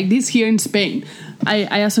happen. This here in Spain.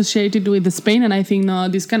 I associate it with Spain, and I think, no,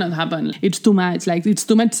 this cannot happen. It's too much. It's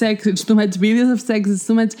too much sex. It's too much videos of sex. It's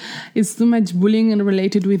too much bullying and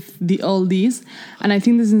related with all these. And I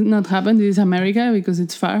think this is not happen. This is America because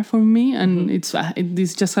it's far from me, and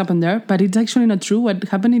this just happened there. But it's actually not true. What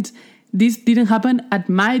happened is this didn't happen at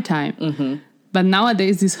my time. But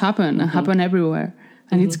nowadays this happen everywhere.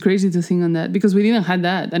 And it's crazy to think on that because we didn't have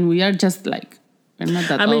that. And we are just like, we're not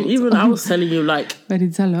that old. Even I was telling you, like... But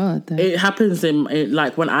it's a lot. It happens in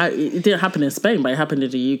like, when it didn't happen in Spain, but it happened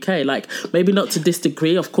in the UK. Like, maybe not to this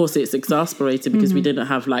degree. Of course, it's exasperated because we didn't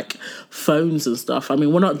have, like, phones and stuff. I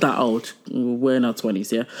mean, we're not that old. We're in our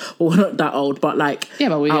 20s, yeah? But we're not that old. But, like... Yeah,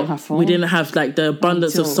 but we didn't have phones. We didn't have, like, the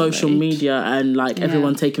abundance of social media and, like,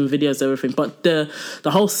 everyone taking videos, everything. But the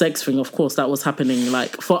whole sex thing, of course, that was happening,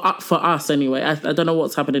 like, for us anyway. I don't know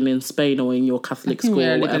what's happening in Spain or in your Catholic school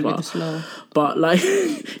or whatever. A little bit slow. But, like,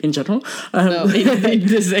 in general. No, in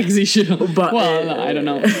the sex issue. But, no, I don't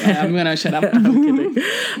know. I'm going to shut up. I'm kidding.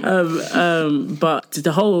 But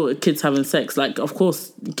the whole kids having sex, like, of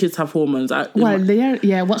course, kids have hormones. They are,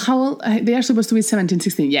 yeah. Well, how old? They are supposed to be 17,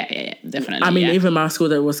 16. Yeah, definitely. I mean, even my school,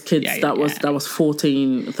 there was kids that was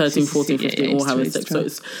 14, 13, 14, 15, all having sex. So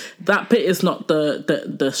that bit is not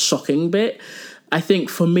the shocking bit. I think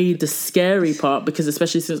for me, the scary part, because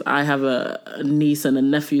especially since I have a niece and a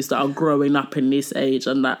nephews that are growing up in this age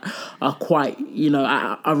and that are quite,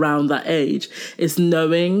 around that age, is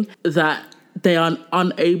knowing that they are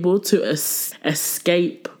unable to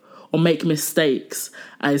escape or make mistakes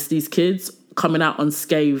as these kids coming out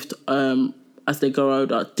unscathed as they grow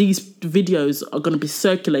older. These videos are going to be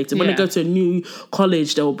circulated. When they go to a new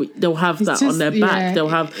college, they'll have that on their back. They'll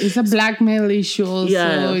have... It's a blackmail issue also.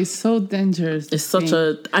 Yeah. It's so dangerous. It's such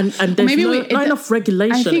a... And there's not enough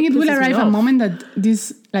regulation. I think it will arrive a moment that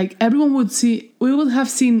this... Like, everyone would see... We would have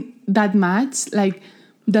seen that match, like...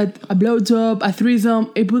 That a blowjob, a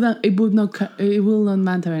threesome, it will not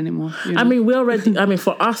matter anymore. You know? I mean, we already... I mean,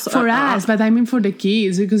 for us... but I mean for the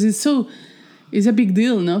kids, because it's so... It's a big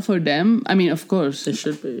deal, no, for them. I mean, of course. It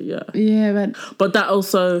should be, yeah. Yeah, but that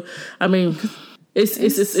also, I mean, it's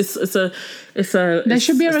a... There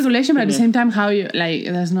should be a regulation, but at the same time, how you, like,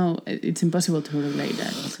 it's impossible to regulate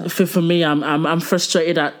that. So. For me, I'm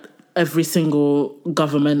frustrated at every single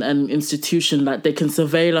government and institution that they can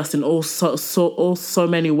surveil us in all so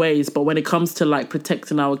many ways, but when it comes to, like,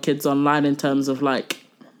 protecting our kids online in terms of, like,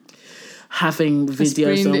 having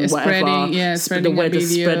videos or whatever, spreading the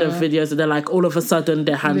spread of videos, and they're like, all of a sudden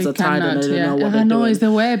their hands are tied and they don't know what they're doing. It's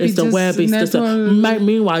the web. It's the web. It's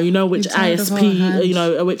meanwhile, you know which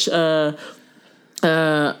ISP, which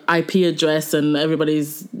IP address, and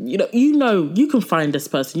everybody's, you can find this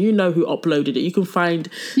person, who uploaded it, you can find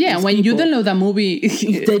when you download a movie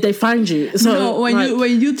they find you. So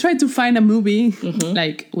when you try to find a movie,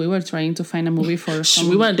 like we were trying to find a movie for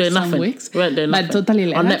we weren't doing nothing weeks, but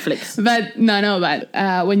totally on Netflix. But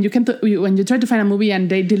when you try to find a movie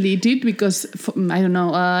and they delete it because I don't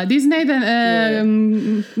know, Disney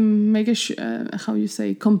make how you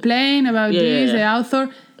say, complain about the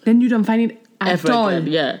author, then you don't find it at all.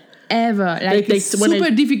 Ever. Like, it's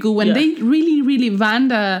super difficult when they really, really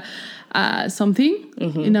ban something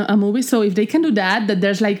in a movie. So if they can do that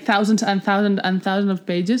there's like thousands and thousands and thousands of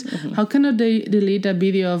pages, how cannot they delete a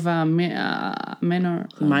video of a minor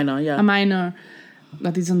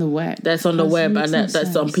that is on the web? That's on the web, and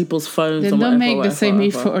that's on people's phones. They don't make the same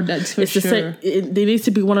effort, that's for sure. There needs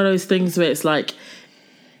to be one of those things where it's like,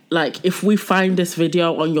 if we find this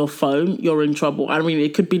video on your phone, you're in trouble. I mean,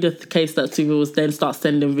 it could be the case that people will then start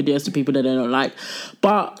sending videos to people that they don't like.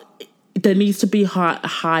 But there needs to be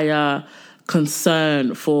higher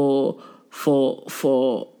concern for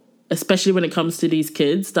especially when it comes to these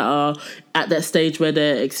kids that are at that stage where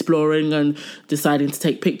they're exploring and deciding to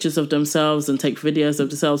take pictures of themselves and take videos of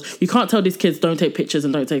themselves. You can't tell these kids, don't take pictures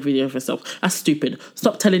and don't take videos of yourself. That's stupid.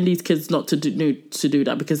 Stop telling these kids not to do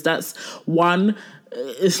that, because that's, one,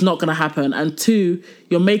 it's not going to happen, and two,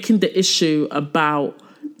 you're making the issue about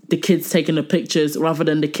the kids taking the pictures rather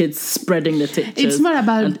than the kids spreading the pictures. It's more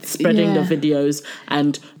about and spreading the videos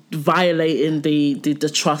and violating the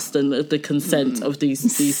trust and the consent of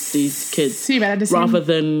these kids, rather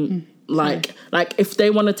than like if they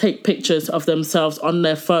want to take pictures of themselves on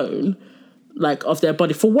their phone, like of their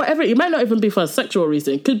body, for whatever, it might not even be for a sexual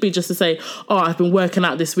reason. It could be just to say, oh, I've been working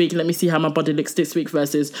out this week, let me see how my body looks this week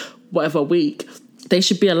versus whatever week. They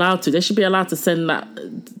should be allowed to send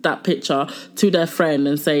that picture to their friend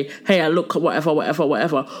and say, hey, I look whatever.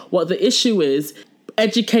 What the issue is,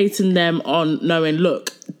 educating them on knowing,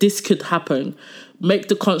 look, this could happen. Make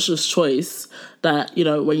the conscious choice that,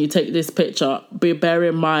 when you take this picture, bear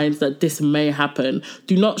in mind that this may happen.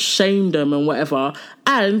 Do not shame them and whatever.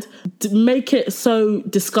 And make it so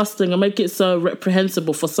disgusting and make it so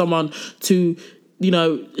reprehensible for someone to,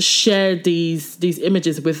 share these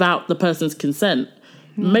images without the person's consent.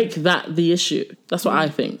 Make that the issue. That's what I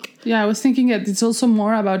think. Yeah, I was thinking that it's also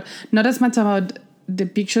more about, not as much about the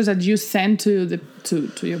pictures that you send to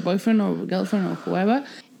your boyfriend or girlfriend or whoever.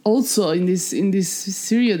 Also, in this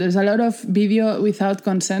series, there's a lot of video without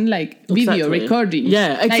consent, like video recording.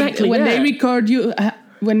 Yeah, exactly. Like when they record you,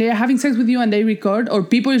 when they're having sex with you and they record, or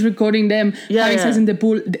people is recording them having sex in the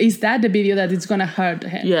pool, is that the video that it's gonna hurt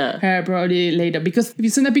her probably later? Because if you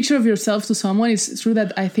send a picture of yourself to someone, it's true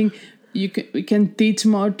that I think we can teach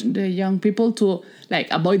more to the young people to like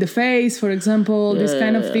avoid the face, for example, these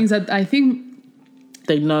kind of things that I think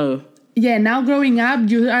they know. Yeah, now growing up,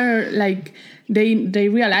 you are like. They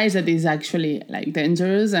realize that it's actually like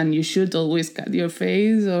dangerous and you should always cut your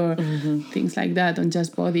face or things like that on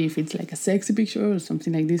just body if it's like a sexy picture or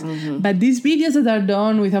something like this. But these videos that are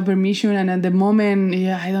done without permission and at the moment,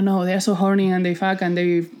 I don't know, they're so horny and they fuck and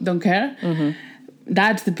they don't care.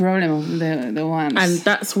 That's the problem of the ones. And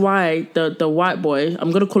that's why the white boy,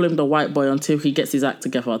 I'm going to call him the white boy until he gets his act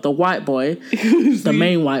together. The white boy, the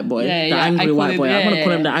main white boy, angry white boy. I'm going to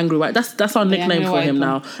call him the angry white. That's our nickname for him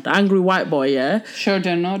now. The angry white boy, yeah? Sure,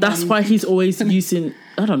 no. That's why he's always using,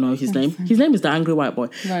 I don't know his name. His name is the angry white boy.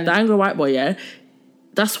 Right. The angry white boy, yeah?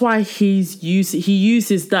 That's why he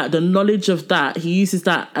uses that, the knowledge of that, he uses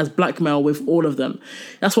that as blackmail with all of them.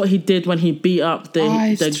 That's what he did when he beat up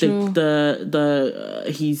his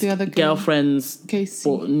other girlfriend's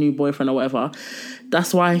new boyfriend or whatever.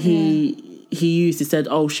 That's why he said,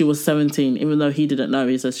 oh, she was 17, even though he didn't know.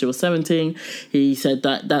 He said she was 17. He said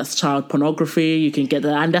that's child pornography. You can get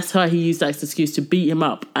that. And that's how he used that as an excuse to beat him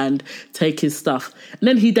up and take his stuff. And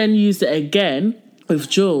then he used it again with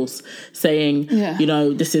Jules, saying,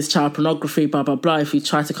 this is child pornography, blah, blah, blah. If you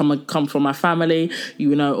try to come from my family,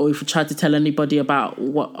 or if you try to tell anybody about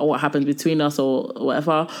what happened between us or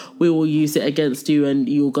whatever, we will use it against you and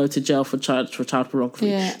you'll go to jail for child pornography.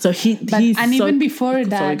 Yeah. So even before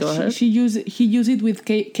that, he used it with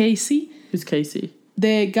Casey. Who's Casey?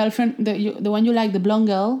 The girlfriend, the one you like, the blonde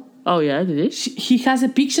girl. Oh, yeah, did he has the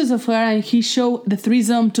pictures of her and he showed the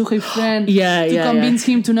threesome to her friend to convince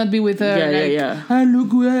him to not be with her. Oh,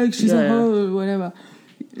 look, weird, she's a hoe or whatever.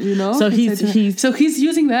 So he's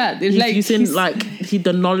using that. It's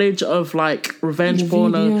the knowledge of like revenge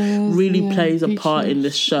porn really plays a part in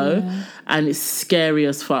this show, and it's scary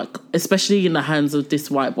as fuck, especially in the hands of this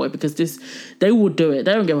white boy, because they will do it.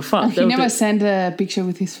 They don't give a fuck. He never sent a picture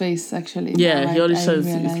with his face, actually. Yeah, he only shows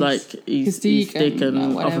it's like his dick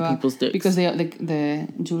and other people's dicks, because the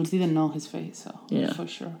Jules didn't know his face, so for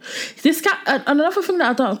sure. This guy, another thing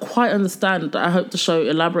that I don't quite understand, that I hope the show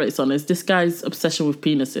elaborates on, is this guy's obsession with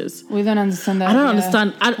penises. We don't understand that. I don't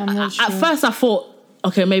understand. At first I thought,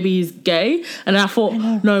 okay, maybe he's gay, and then I thought,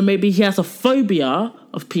 no, maybe he has a phobia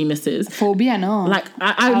of penises. Phobia, no. Like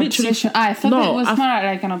I literally, I thought it was more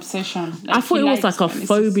like an obsession. Like I thought it was like a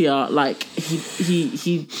phobia. Like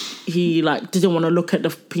he like didn't want to look at the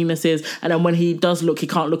penises, and then when he does look, he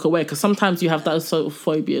can't look away, because sometimes you have those sort of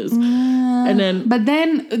phobias. And then, but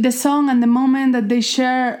then the song and the moment that they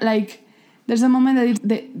share, like. There's a moment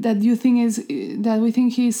that you think that we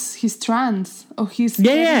think he's trans or he's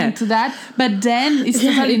into that, but then it's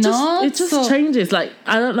totally not. It just changes. Like,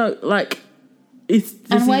 I don't know. Like,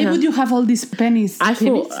 and why would you have all these pennies? I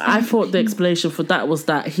thought the explanation for that was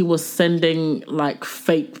that he was sending like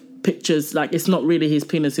fake pictures. Like, it's not really his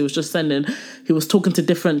penis. He was just sending. He was talking to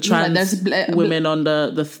different trans women on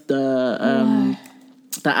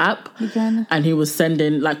the app, and he was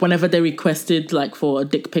sending, like, whenever they requested like for a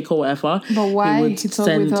dick pic or whatever. But why he talk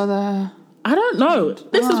with other? I don't know.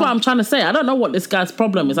 This is what I'm trying to say. I don't know what this guy's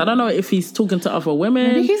problem is. I don't know if he's talking to other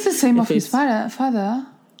women. Maybe he's the same of his father.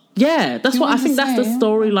 Yeah, that's what I think. That's the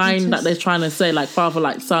storyline that they're trying to say, like father,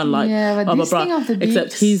 like son, like but blah, blah, blah. Thing of the dicks,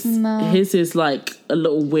 except his is like a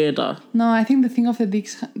little weirder. No, I think the thing of the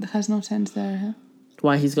dicks has no sense there. Huh?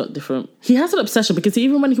 Why he's got different... He has an obsession, because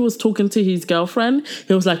even when he was talking to his girlfriend,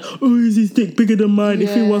 he was like, oh, is his dick bigger than mine?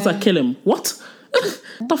 If he wants, I kill him. What?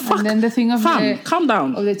 The fuck? And then the thing of calm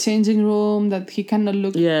down. Of the changing room, that he cannot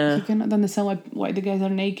look... Yeah. He cannot understand why the guys are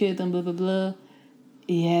naked and blah, blah, blah.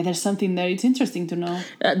 Yeah, there's something there. It's interesting to know.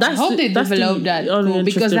 I hope they develop that. Cool,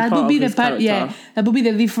 because that would be the part... Character. Yeah, that would be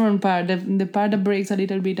the different part. The part that breaks a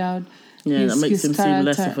little bit out. Yeah, that makes him seem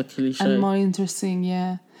less of a cliche. And more interesting,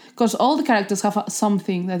 yeah. Because all the characters have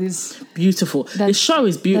something that is beautiful. This show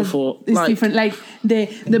is beautiful. It's different. Like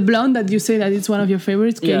the blonde that you say that it's one of your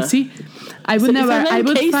favorites, Casey. I would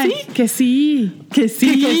find Casey.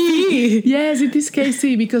 Yes, it is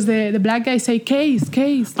Casey, because the black guy say Case.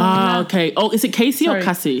 Okay. Oh, is it Casey or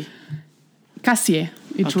Cassie? Cassie.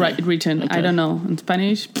 It's written. Okay. I don't know in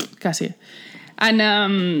Spanish. Cassie. And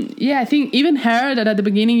I think even her, that at the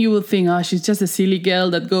beginning you would think, oh, she's just a silly girl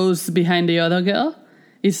that goes behind the other girl.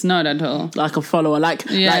 It's not at all. Like a follower, like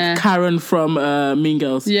Karen from Mean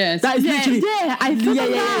Girls. Yes. That is literally... Yeah, I thought of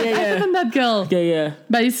that. I thought of that girl. Yeah.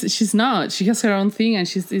 But she's not. She has her own thing and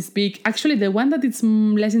she's big. Actually, the one that is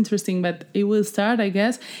less interesting, but it will start, I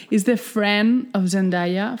guess, is the friend of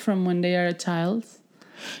Zendaya from When They Are a Child.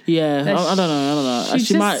 Yeah, I don't know.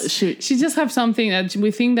 She just have something that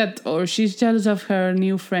we think that, or she's jealous of her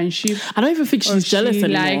new friendship. I don't even think she's jealous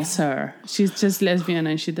anymore. She likes her. She's just lesbian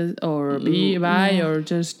and she does, or bi, or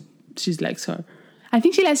just she likes her. I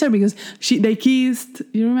think she likes her because they kissed.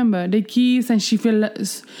 You remember they kissed and she felt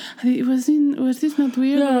was this not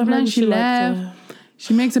weird? Yeah, and she left.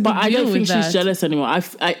 She makes a big deal with that. But I don't think she's jealous anymore. I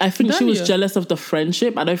think she was jealous of the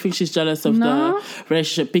friendship. I don't think she's jealous of the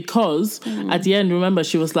relationship because at the end, remember,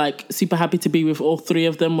 she was like super happy to be with all three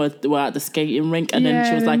of them. Were at the skating rink, and then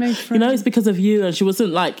she was like, it's because of you, and she wasn't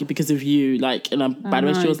like because of you, like in a bad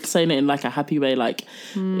way. She was saying it in like a happy way, like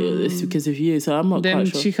it's because of you. So I'm not quite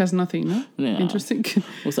sure. Then she has nothing, no? Yeah. Interesting.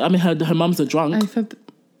 Also, I mean, her mum's a drunk. I thought.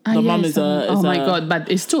 The mum is oh my god! But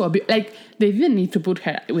it's too like they didn't need to put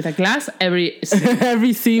her with a glass every scene.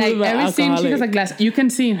 every scene. Like every scene, she has a glass. You can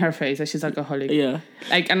see in her face that she's alcoholic. Yeah.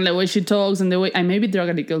 Like and the way she talks and the way I maybe drug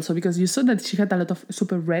addict also because you saw that she had a lot of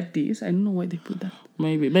super red teeth. I don't know why they put that.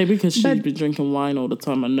 Maybe because she's been drinking wine all the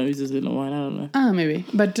time. Her nose is in the wine. I don't know. Maybe.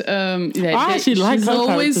 But I actually like her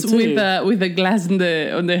always too. with a glass on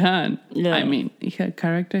the hand. Yeah. I mean, her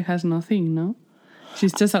character has nothing. No.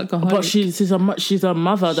 She's just alcoholic. But she's a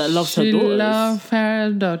mother that loves her daughters. She loves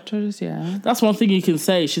her daughters, yeah. That's one thing you can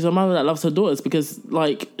say. She's a mother that loves her daughters because,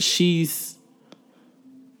 like, she's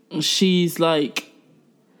like,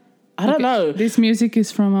 I don't know. This music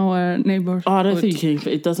is from our neighborhood. Oh, I don't think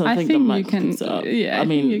it doesn't. I think that picks it up. Yeah, I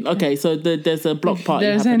mean, okay, so there's a block party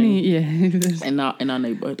happening in our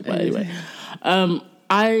neighborhood. But anyway,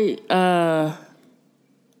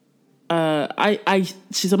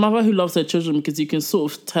 she's a mother who loves her children because you can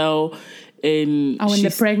sort of tell in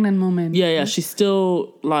the pregnant moment. Yeah, she's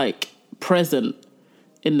still like present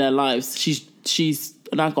in their lives. She's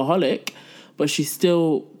an alcoholic, but she's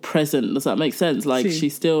still present. Does that make sense? Like she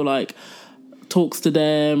still like talks to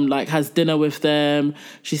them, like has dinner with them.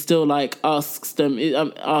 She still like asks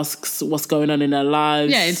what's going on in their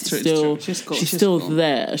lives. Yeah, it's true. She's cool. She's still cool.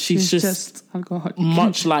 There. She's just alcoholic.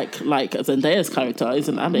 Much like Zendaya's character is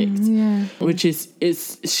an addict. Yeah. Which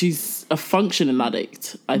she's a functioning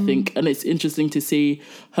addict, I think, and it's interesting to see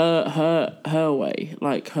her way.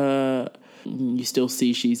 Like her, you still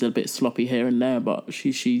see she's a bit sloppy here and there, but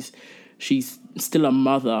she's still a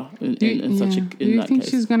mother in such a in do you that think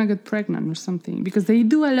case. She's gonna get pregnant or something? Because they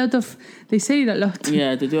do a lot of, they say it a lot.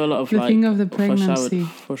 Yeah, they do a lot of the thing of the pregnancy.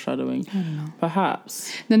 Foreshadowing. I don't know.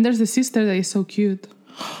 Perhaps. Then there's the sister that is so cute.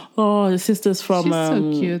 Oh, the sister's from She's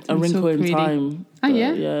so cute. A Wrinkle in Time.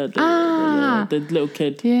 Yeah? The little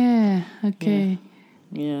kid. Yeah, okay.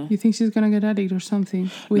 Yeah. You think she's gonna get addict or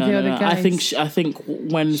something with the other guys? I think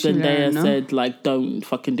when Zendaya said like don't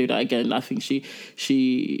fucking do that again, I think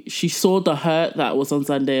she saw the hurt that was on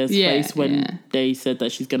Zendaya's face when they said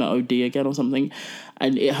that she's gonna OD again or something,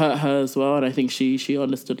 and it hurt her as well. And I think she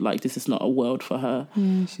understood like this is not a world for her.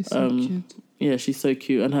 Yeah, she's so cute. Yeah, she's so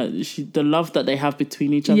cute, and the love that they have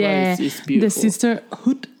between each other is beautiful. The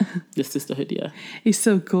sisterhood. The sisterhood, yeah. It's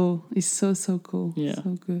so cool. It's so cool. Yeah,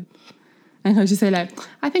 so good. And how she say like,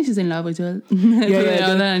 I think she's in love with you.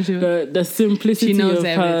 The simplicity of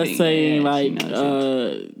her saying like,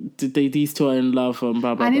 these two are in love and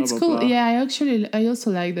blah blah. And it's blah, cool. Blah. Yeah, I also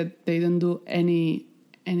like that they don't do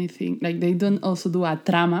anything like they don't also do a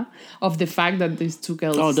drama of the fact that these two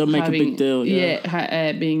girls don't make a big deal.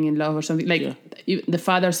 Being in love or something like the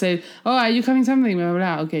father said, oh, are you having something, blah,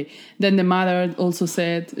 blah, blah. Okay, then the mother also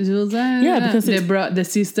said, because the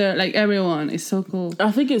sister, like everyone is so cool.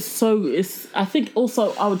 I think I think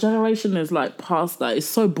also our generation is like past that. It's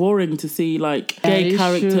so boring to see like gay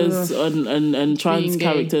characters and trans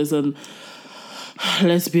characters and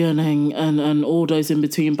lesbian and all those in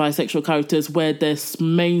between bisexual characters where their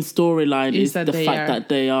main storyline is the fact that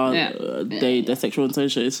they are they're sexual and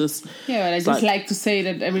social. It's just I just like to say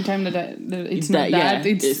that every time that it's not that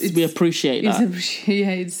it's we appreciate that.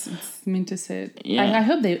 It's meant to say it. Yeah. I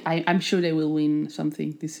hope I'm sure they will win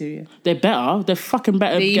something this year. They're better. They're fucking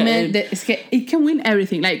better. It can win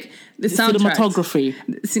everything. Like the cinematography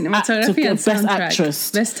and best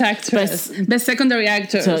actress, best secondary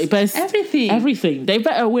actors, everything. They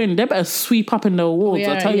better win. They better sweep up in the awards.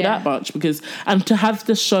 I'll tell you that much. And to have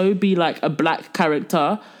the show be like a black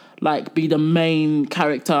character, like be the main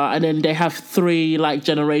character, and then they have 3 like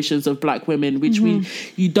generations of black women, which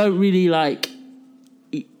you don't really like.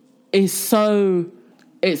 Is so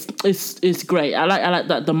it's great. I like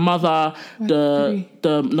that the mother,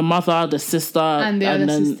 the mother, the sister, and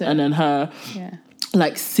sister, and then her,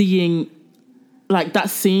 like seeing. Like that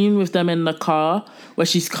scene with them in the car where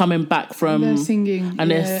she's coming back from... And they're singing.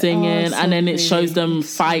 And they're singing. So and then it shows them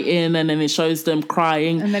fighting. And then it shows them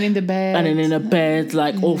crying. And then in the bed. And then in the bed,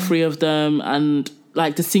 like all three of them. And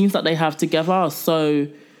like the scenes that they have together are so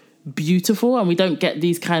beautiful. And we don't get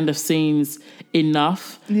these kind of scenes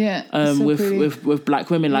enough. Yeah. So with black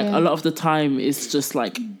women. Like a lot of the time it's just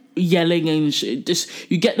like... yelling and just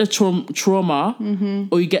you get the trauma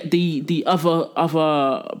or you get the other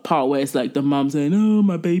part where it's like the mum saying, oh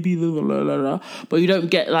my baby, blah, blah, blah, blah. But you don't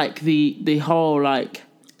get like the whole like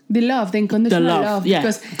the love, the unconditional love.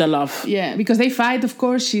 Because the love. Yeah, because they fight, of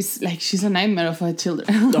course. She's a nightmare of her children.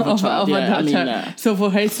 of a daughter. So for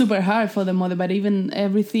her it's super hard for the mother, but even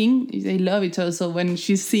everything, they love each other. So when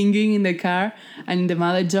she's singing in the car and the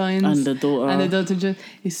mother joins and the daughter joins,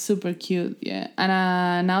 it's super cute. Yeah.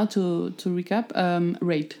 And now to recap,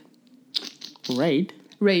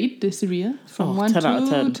 Raid, the Syria from 1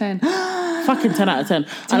 to 10. Fucking 10 out of 10.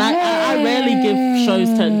 And I rarely give shows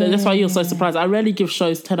 10. That's why you're so surprised. I rarely give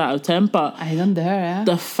shows 10 out of 10, but I don't dare.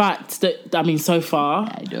 The fact that, I mean, so far,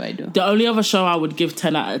 I do. The only other show I would give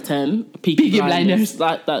 10 out of 10, Peaky Blinders.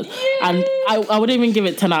 Like that. And I wouldn't even give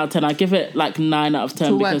it 10 out of 10. I give it like 9 out of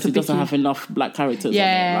 10 because it doesn't have enough black characters.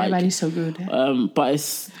 Yeah, but it's so good. But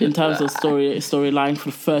it's in terms of storyline for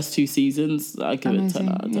the first 2 seasons, I give it 10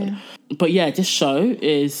 out of 10. Yeah. But yeah, this show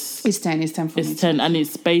is... It's 10 for me. It's 10, and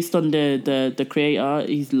it's based on the creator,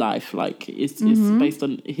 his life. Like, it's based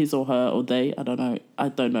on his or her or they. I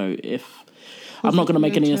don't know if... I'm not going to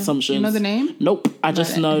make any assumptions. You know the name? Nope. I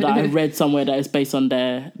just know that I read somewhere that it's based on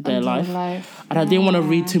their life. And I didn't want to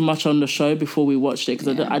read too much on the show before we watched it,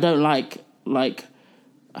 because I don't like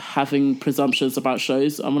having presumptions about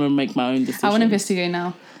shows. I'm going to make my own decision. I want to investigate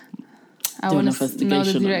now. I want to know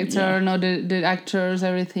the director, know the actors,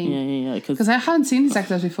 everything. Yeah. Because I haven't seen these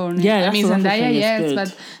actors before. Yeah, I mean, Zendaya, yes, good.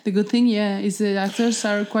 but the good thing, is the actors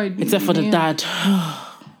are quite... Except for the dad.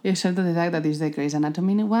 Except for the dad that is the Grey's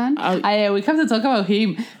Anatomy one. We have to talk about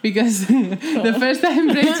him, because the first time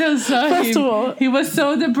Rachel saw him, he was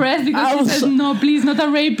so depressed because he said, no, please, not a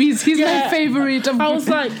rapist. He's my favorite. I was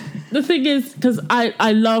like, the thing is, because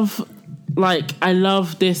I love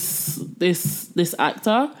this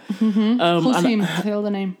actor. Who's him? Tell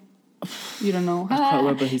the name. You don't know. I can't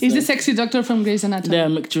remember his name. He's the sexy doctor from Grey's Anatomy. Yeah,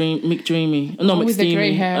 McDreamy. No, McSteamy. With the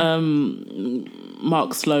grey hair.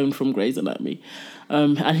 Mark Sloan from Grey's Anatomy.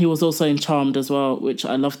 And he was also in Charmed as well, which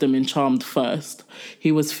I loved him in Charmed first.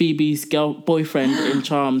 He was Phoebe's boyfriend in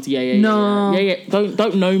Charmed. Yeah.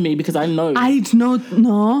 Don't know me because I know. I don't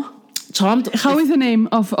know. Charmed. How is the name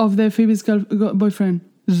of the Phoebe's boyfriend?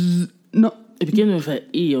 No. It begins with an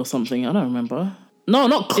E or something. I don't remember. No,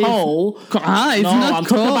 not Cole. It's not I'm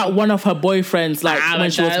Cole. talking about one of her boyfriends, like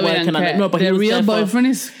when she was working on it. No, but the real boyfriend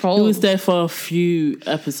is Cole. He was there for a few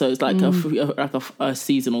episodes, like a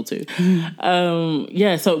season or 2.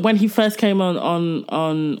 So when he first came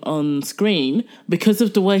on screen, because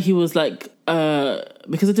of the way he was like,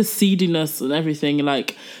 because of the seediness and everything,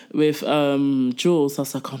 like with Jules, I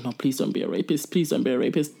was like, oh no, please don't be a rapist. Please don't be a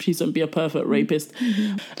rapist. Please don't be a pervert rapist.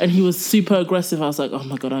 Mm-hmm. And he was super aggressive. I was like, oh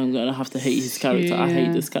my God, I'm going to have to hate his character. I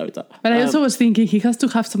hate this character. But I also was thinking he has to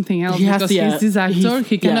have something else, because he's this actor.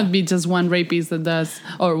 He cannot be just one rapist that does,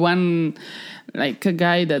 or one... like a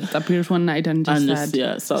guy that appears one night and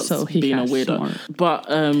so he being a weirdo. More. But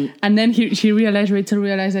and then Rachel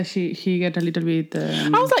realized that he get a little bit. I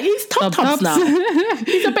was like, he's tops now.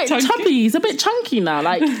 He's a bit chubby. He's a bit chunky now.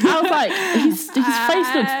 Like I was like, his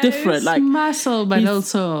face looks different. Like muscle, but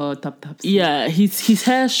also tops. Yeah, his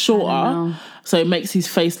hair's shorter, so it makes his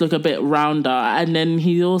face look a bit rounder. And then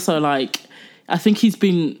he's also like, I think he's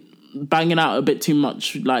been banging out a bit too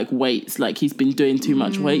much like weights, like he's been doing too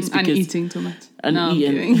much weights and eating too much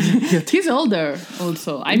eating. He's older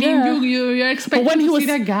also. I mean, you're expecting to see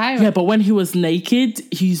that guy. But when he was naked,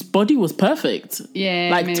 his body was perfect.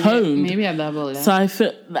 Like maybe, toned. Maybe a double. So I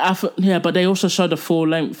feel, but they also showed a full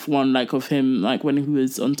length one, like of him, like when he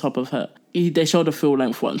was on top of her. They showed a full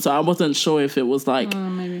length one, so I wasn't sure if it was like,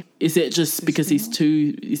 maybe. Is it just because is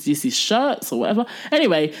this his shirts or whatever?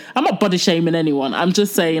 Anyway, I'm not body shaming anyone. I'm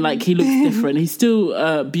just saying like he looks different. He's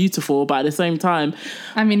still beautiful, but at the same time,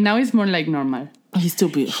 I mean, now he's more like normal. He's still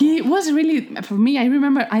beautiful. He was really, for me, I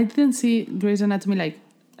remember I didn't see Grey's Anatomy like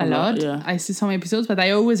a lot. Yeah. I see some episodes, but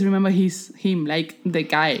I always remember him like the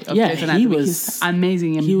guy of Grey's Anatomy. He's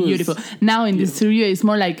amazing and beautiful. Now in this series, it's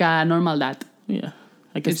more like a normal dad. Yeah.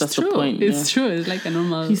 I guess It's that's true. the point. It's true. It's like a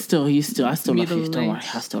normal. I still love you. I still Middle don't worry. range.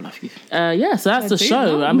 I still love you. So that's the That's it,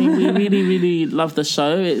 show. no? I mean, we really, really love the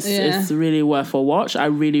show. It's Yeah. it's really worth a watch.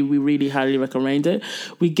 We really highly recommend it.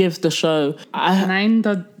 We give the show 9.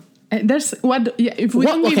 There's what? Yeah, if we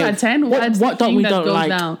don't give a 10, what's what the don't thing we that don't goes like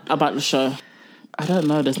down? about the show? I don't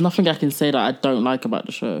know. There's nothing I can say that I don't like about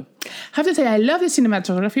the show. I have to say, I love the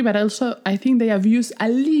cinematography, but also I think they have used a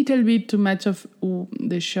little bit too much of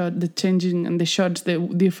the shot, the changing and the shots, the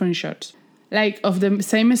different shots. Like of the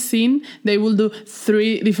same scene, they will do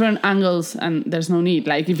 3 different angles, and there's no need.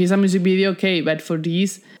 Like if it's a music video, okay, but for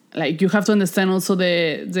these, like you have to understand also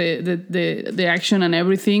the action and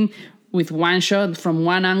everything with one shot from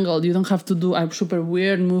one angle. You don't have to do a super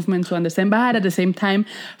weird movement to understand. But at the same time,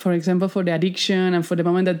 for example, for the addiction and for the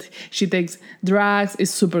moment that she takes drugs,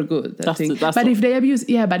 it's super good.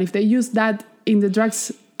 If they use that in the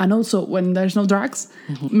drugs, and also when there's no drugs,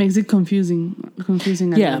 makes it confusing.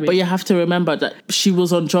 Yeah, but you have to remember that she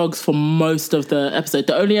was on drugs for most of the episode.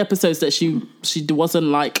 The only episodes that she wasn't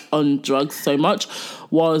like on drugs so much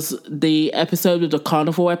was the episode of the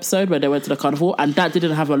carnival episode where they went to the carnival, and that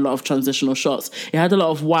didn't have a lot of transitional shots. It had a lot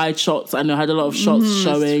of wide shots, and it had a lot of shots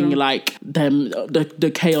showing like them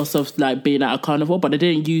the chaos of like being at a carnival, but it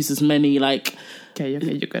didn't use as many like. Okay,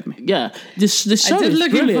 you got me. Yeah, this show is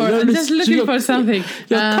brilliant. I'm just looking for something.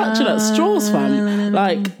 You're clutching at straws, fam.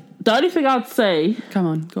 Like, the only thing I'd say... Come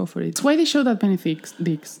on, go for it. Why they show that many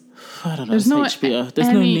dicks? I don't know, it's HBO. There's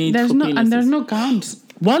no need for penises. And there's no counts.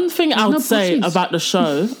 One thing I would say about the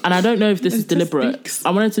show, and I don't know if this is deliberate, dicks. I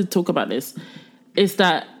wanted to talk about this, is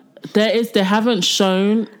that they haven't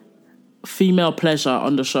shown female pleasure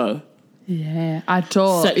on the show. Yeah, at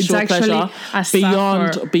all. Sexual it's actually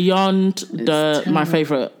pleasure beyond my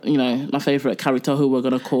favorite character, who we're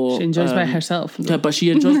gonna call. She enjoys by herself. Yeah, but she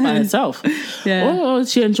enjoys by herself. Yeah, or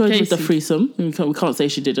she enjoyed with the threesome. We can't say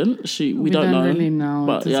she didn't. We don't know. Really know.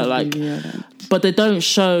 But yeah, like. But they don't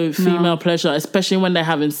show female pleasure, especially when they're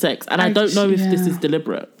having sex. And I don't know if this is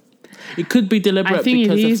deliberate. It could be deliberate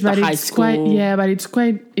because of the high school. But it's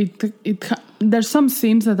quite. There's some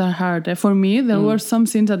scenes that are hard. For me, there were some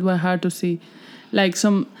scenes that were hard to see, like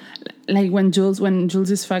when Jules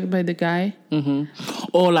is fucked by the guy,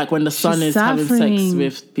 or like when the son is having sex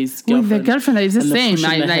with his girlfriend. With the girlfriend, it's the same.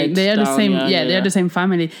 They are the same. They are the same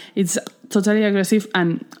family. It's totally aggressive,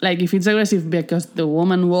 and like if it's aggressive because the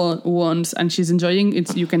woman wants and she's enjoying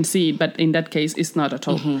it, you can see. But in that case, it's not at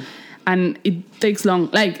all. And it takes long.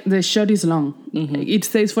 Like the shot is long. It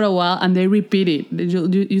stays for a while, and they repeat it.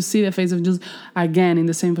 You see the face of Jules again in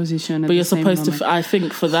the same position. But you're supposed to. I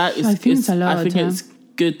think for that, it's a lot. I think it's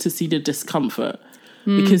good to see the discomfort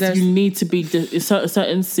because you need to be in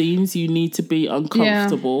certain scenes. You need to be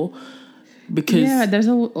uncomfortable because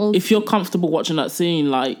if you're comfortable watching that scene,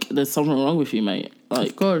 like there's something wrong with you, mate.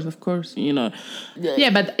 Like, of course. You know.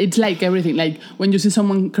 Yeah, but it's like everything. Like when you see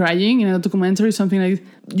someone crying in a documentary, something like,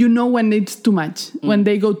 you know when it's too much, when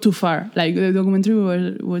they go too far. Like the documentary we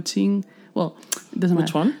were watching, well, it doesn't matter.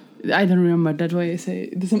 Which one? I don't remember. That's why I say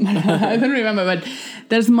it doesn't matter. I don't remember. But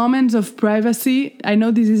there's moments of privacy. I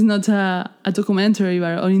know this is not a documentary,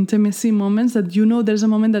 but or intimacy moments that you know there's a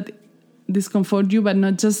moment that discomfort you, but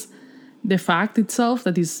not just the fact itself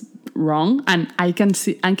that is wrong, and I can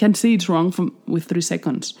see it's wrong with 3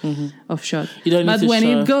 seconds of shot. You don't need to when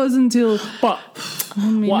it goes until. But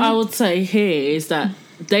what I would say here is that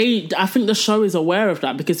I think the show is aware of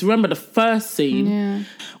that, because remember the first scene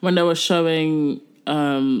when they were showing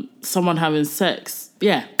someone having sex.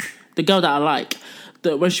 Yeah, the girl that I like.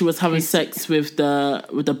 When she was having sex with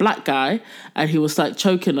the black guy and he was like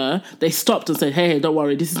choking her, they stopped and said, hey, don't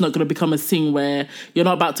worry, this is not going to become a scene where you're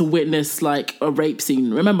not about to witness like a rape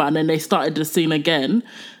scene, remember? And then they started the scene again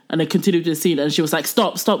and they continued the scene, and she was like,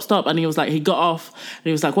 stop. And he was like, he got off and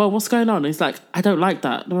he was like, well, what's going on? And he's like, I don't like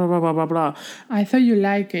that, blah, blah, blah, blah, blah. I thought you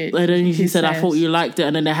liked it. And then he said, I thought you liked it.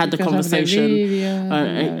 And then they had the conversation.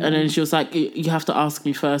 And then she was like, you have to ask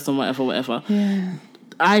me first and whatever. Yeah.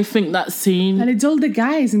 I think that scene... And it's all the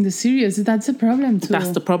guys in the series. That's a problem too.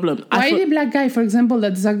 That's the problem. Why the black guy, for example,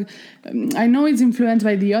 that's I know it's influenced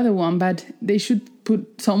by the other one, but they should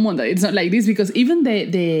put someone that it's not like this, because even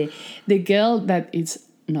the girl that is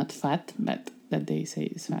not fat, but that they say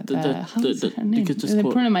is fat. How's her name? The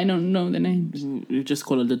problem, I don't know the name. You just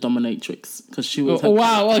call her the dominatrix, because she was...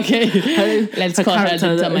 wow, okay. Let's call her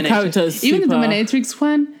the dominatrix. Even the dominatrix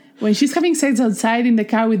one... When she's having sex outside in the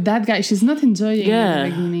car with that guy, she's not enjoying it at the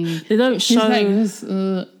beginning. They don't show...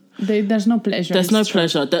 there's no pleasure. There's no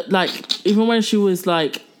pleasure. Like, even when she was,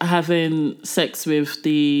 like, having sex with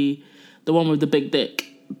the one with the big dick,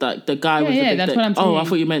 Like the guy with the big that's dick. what I'm Oh, I saying.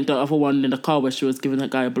 thought you meant the other one in the car where she was giving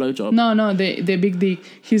that guy a blowjob. No, the big dick.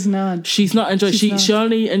 He's not. She's not enjoying. She's not. She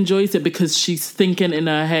only enjoys it because she's thinking in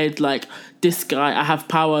her head like, this guy, I have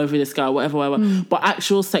power over this guy, whatever. But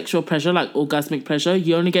actual sexual pleasure, like orgasmic pleasure,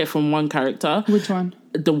 you only get from one character. Which one?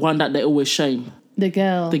 The one that they always shame. The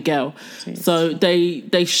girl. Jeez. So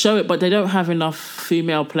they show it, but they don't have enough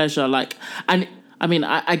female pleasure. Like, and I mean,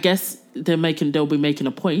 I guess they'll be making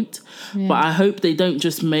a point, but I hope they don't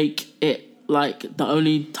just make it like the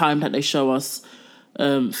only time that they show us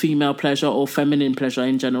female pleasure or feminine pleasure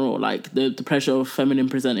in general, like the pleasure of feminine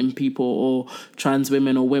presenting people or trans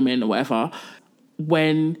women or women or whatever,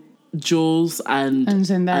 when Jules and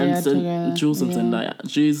Zendaya together.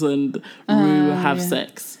 Jules and Rue have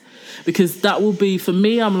sex. Because that will be, for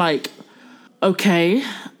me, I'm like, okay,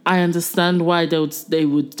 I understand why they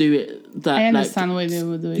would do it. That, I understand why they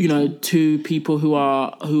would do it. You know, two people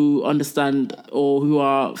who understand or who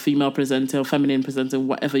are female presenting or feminine presenting,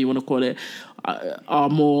 whatever you want to call it, are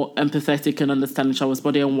more empathetic and understand each other's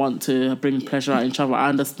body and want to bring pleasure at each other. I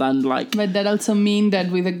understand, like... But that also means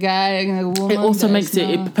that with a guy and a woman... It also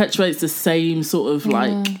it perpetuates the same sort of,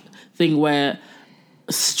 like, thing where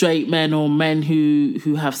straight men or men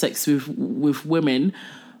who have sex with women...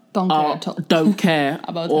 don't care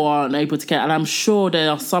about or aren't able to care, and I'm sure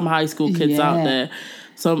there are some high school kids out there.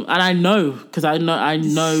 And I know because I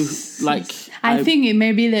know like I think it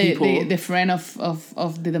may be the friend of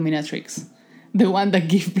the dominatrix, the one that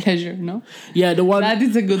gives pleasure. No, the one that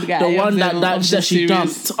is a good guy. The one that she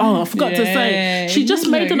dumped. Oh, I forgot to say, she just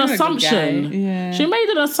made an assumption. She made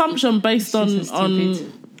an assumption based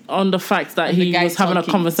on the fact that he was having a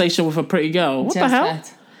conversation with a pretty girl. What the hell?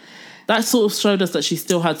 That sort of showed us that she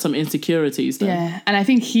still had some insecurities there. Yeah, and I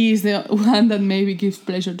think he's the one that maybe gives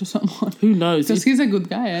pleasure to someone. Who knows? Because he's a good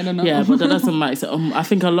guy, I don't know. Yeah, but that doesn't matter. So, I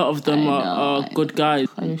think a lot of them are good guys.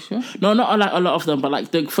 Are you sure? No, not like a lot of them, but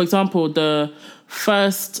like, for example, the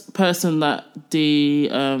first person that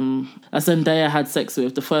Zendaya had sex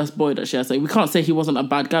with, the first boy that she had sex with, we can't say he wasn't a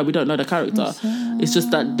bad guy. We don't know the character. It's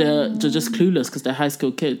just that they're just clueless because they're high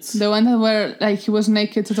school kids. The one that were like, he was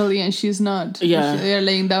naked totally and she's not. Yeah. They're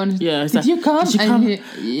laying down. Yeah. Did you come? And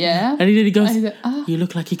he goes, you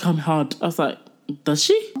look like you come hard. I was like, does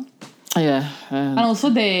she? Yeah. And also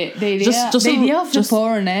the idea of the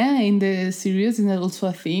porn in the series is also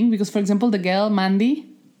a thing. Because, for example, the girl, Mandy.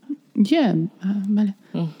 Yeah. Vale.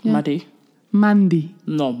 Maddie. Mandy.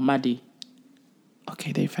 No, Maddie.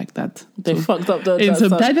 Okay, they fucked that. They fucked up the... In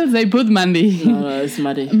subtitles, they put Mandy. No, it's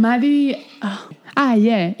Maddie. Maddie...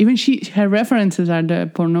 yeah. Even her references are the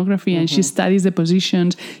pornography, and she studies the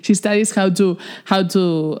positions. She studies how to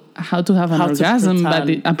have an orgasm,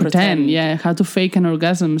 but pretend. Yeah, how to fake an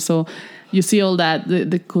orgasm. So you see all that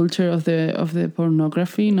the culture of the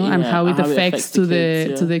pornography, no, and how it affects to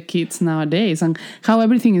the kids nowadays, and how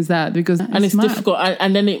everything is that because it's difficult,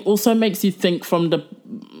 and then it also makes you think from the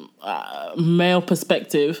male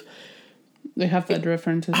perspective. They have that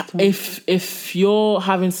references too. If you're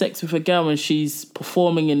having sex with a girl and she's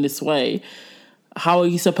performing in this way, how are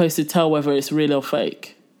you supposed to tell whether it's real or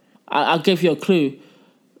fake? I'll give you a clue.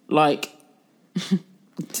 Like,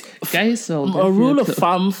 guys, a rule of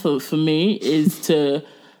thumb for me is to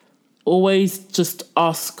always just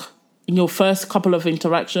ask in your first couple of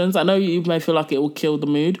interactions. I know you may feel like it will kill the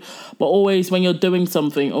mood, but always when you're doing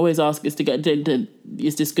something, always ask is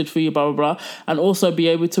this good for you, blah, blah, blah. And also be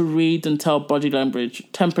able to read and tell body language,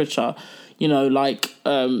 temperature, like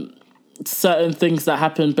certain things that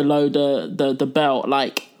happen below the belt.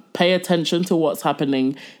 Like, pay attention to what's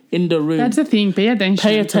happening in the room. That's the thing. Pay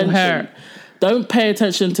attention to her. Don't pay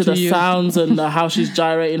attention to the sounds and how she's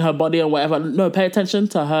gyrating her body or whatever. No, pay attention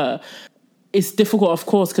to her. It's difficult, of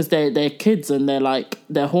course, because they're kids and they're like,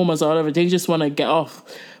 their hormones are all over. They just want to get off.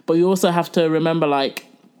 But you also have to remember, like,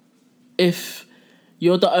 if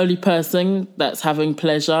you're the only person that's having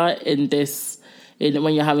pleasure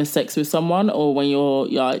when you're having sex with someone, or when you're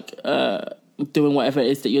like doing whatever it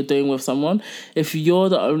is that you're doing with someone, if you're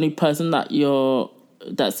the only person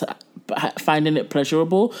that's finding it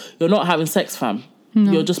pleasurable, you're not having sex, fam. No.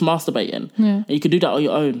 You're just masturbating. Yeah. And you can do that on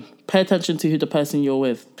your own. Pay attention to who the person you're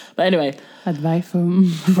with. But anyway. Advice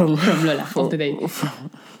from Lola of the day.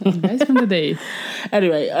 Advice from the day.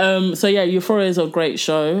 Anyway, so yeah, Euphoria is a great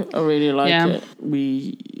show. I really like it.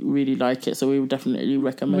 We really like it. So we would definitely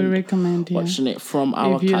recommend watching it from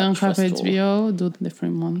our couch. If you don't have HBO, do the free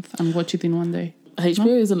month and watch it in one day.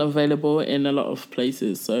 HBO isn't available in a lot of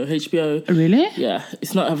places. So HBO... Really? Yeah.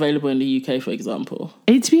 It's not available in the UK, for example.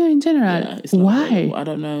 HBO in general? Yeah, it's not Why? Available. I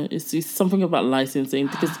don't know. It's something about licensing,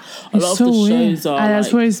 because a lot of the weird. shows are...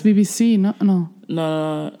 that's where it's BBC. No.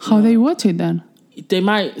 No. How they watch it then?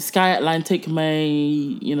 Sky Atlantic may,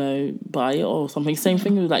 you know, buy it or something. Same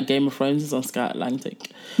thing with like Game of Thrones is on Sky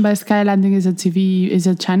Atlantic. But Sky Atlantic is a TV, is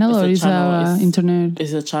a channel or is a internet?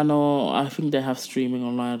 It's a channel. I think they have streaming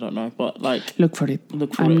online. I don't know, but like look for it.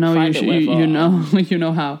 Look for I it. know you know you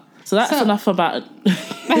know how. So that's enough about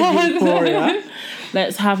Euphoria.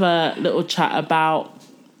 Let's have a little chat about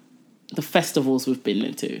the festivals we've been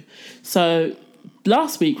into. So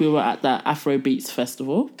last week we were at the Afrobeats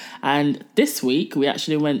Festival, and this week we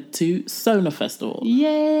actually went to Sonar Festival.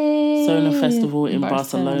 Yay! Sonar Festival in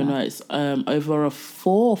Barcelona. It's over a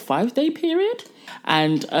 4 or 5 day period.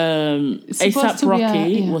 And A$AP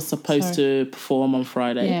Rocky was supposed to perform on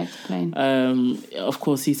Friday. Yeah, explain. Of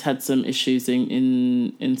course, he's had some issues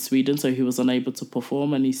in Sweden, so he was unable to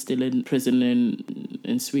perform, and he's still in prison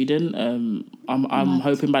in Sweden. I'm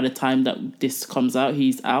hoping by the time that this comes out,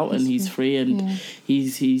 he's out and he's free, and he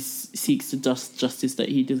seeks the justice that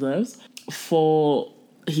he deserves. For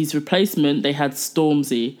his replacement, they had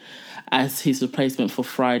Stormzy as his replacement for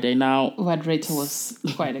Friday. Now, what Rachel was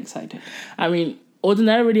quite excited. I mean,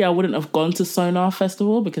 ordinarily I wouldn't have gone to Sonar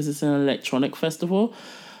Festival because it's an electronic festival.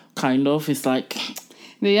 Kind of. It's like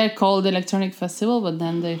they are called Electronic Festival, but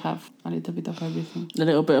then they have a little bit of everything. A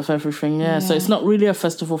little bit of everything, yeah. So it's not really a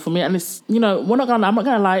festival for me, and it's, you know, I'm not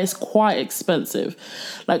gonna lie, it's quite expensive.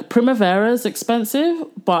 Like Primavera is expensive,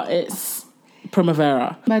 but it's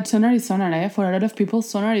Primavera. But Sonar is Sonar, eh? For a lot of people,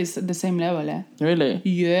 Sonar is at the same level, eh? Really?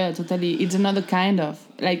 Yeah, totally. It's another kind of...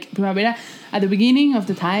 Like, Primavera, at the beginning of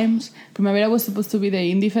the times, Primavera was supposed to be the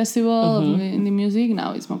indie festival of indie music.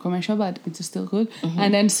 Now it's more commercial, but it's still good.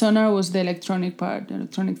 And then Sonar was the electronic part, the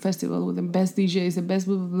electronic festival with the best DJs, the best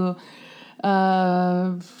blah, blah,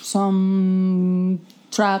 blah. Some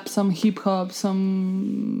trap, some hip-hop,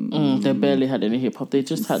 some... they barely had any hip-hop. They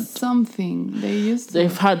just had... Something.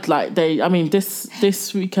 They've had, like,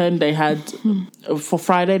 this weekend they had... For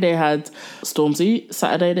Friday, they had Stormzy.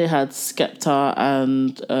 Saturday, they had Skepta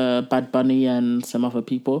and Bad Bunny and some other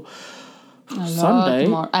people. Sunday,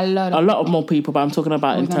 a lot more people, but I'm talking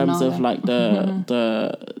about in terms of, like,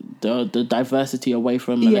 the diversity away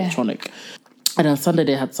from electronic. And on Sunday,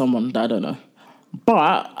 they had someone that I don't know.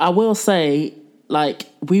 But I will say... Like,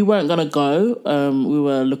 we weren't going to go. We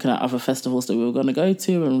were looking at other festivals that we were going to go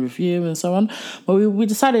to and review and so on. But we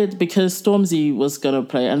decided because Stormzy was going to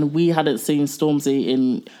play, and we hadn't seen Stormzy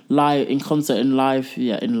in concert in live. We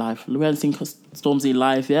hadn't seen Stormzy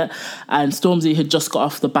live yet. And Stormzy had just got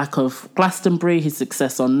off the back of Glastonbury, his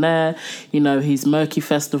success on there. You know, his Murky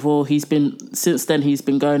Festival. Since then, he's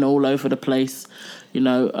been going all over the place, you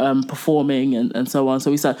know, performing and so on.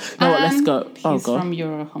 So we said, you know what, let's go. He's from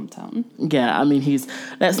your hometown. Yeah, I mean,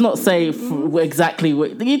 let's not say exactly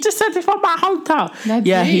you just said he's from my hometown.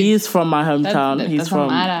 He is from my hometown.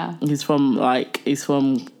 He's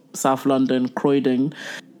from South London, Croydon.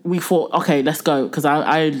 We thought, okay, let's go, because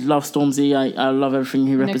I love Stormzy. I love everything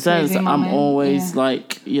he represents. I'm always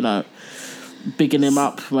like, you know, bigging him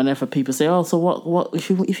up whenever people say, oh, so what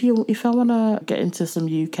if I want to get into some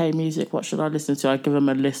UK music, what should I listen to? I give them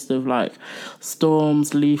a list of like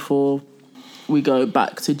Storms, Lethal. We go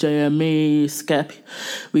back to JME, Skep.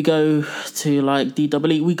 We go to like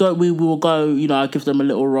DWE. We will go, you know, I give them a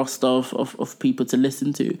little roster of people to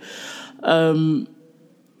listen to.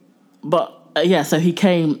 So he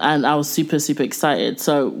came and I was super, super excited.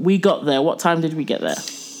 So we got there. What time did we get there?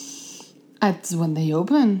 At when they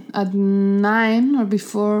open, at 9 or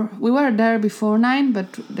before. We were there before 9, but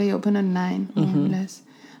they open at 9, more or less.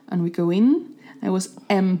 And we go in. It was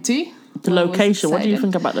empty. The location, what do you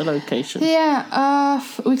think about the location? Yeah,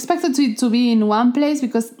 we expected it to be in one place,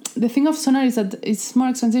 because the thing of Sonar is that it's more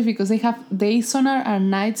expensive because they have day Sonar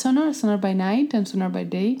and night Sonar, Sonar by night and Sonar by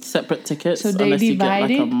day. Separate tickets, so they unless divide you get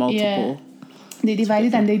like it, a multiple. They divide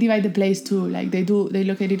it, and they divide the place too. Like they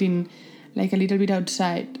locate it in like a little bit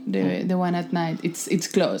outside the one at night. It's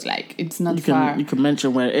close, like it's not far. You can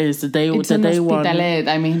mention where it is. It's in Hospitalet.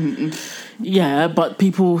 I mean, yeah, but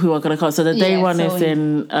people who are going to come. So the day one is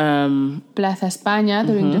in Plaza España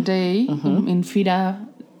during the day in Fira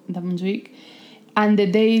de Montjuïc, and the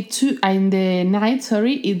day two and the night,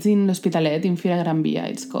 it's in L'Hospitalet in Fira Gran Via.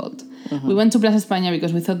 It's called. We went to Plaza España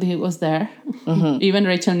because we thought it was there. Even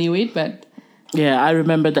Rachel knew it, but. Yeah, I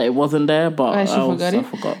remember that it wasn't there, but I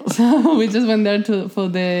forgot. So we just went there for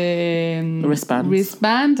the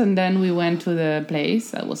wristband, and then we went to the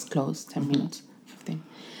place that was closed, 10 minutes, 15.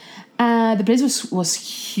 The place was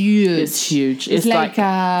huge. It's huge. It's like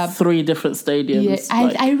 3 different stadiums.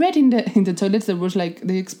 Yeah, I read in the toilets there was like,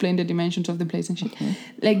 they explained the dimensions of the place and shit.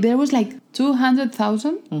 Like there was like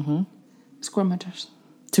 200,000 square meters.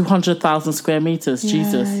 200,000 square meters,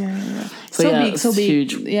 Jesus. Yeah. So big, so big.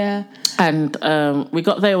 Huge. Yeah. And we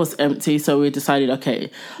got there, it was empty, so we decided,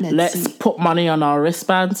 okay, let's put money on our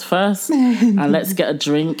wristbands first and let's get a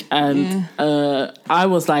drink. And I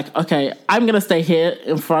was like, okay, I'm going to stay here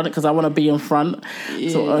in front because I want to be in front.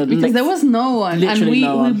 So, because there was no one. And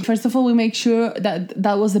no one. we first of all, we make sure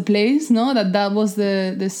that was the place, no? That was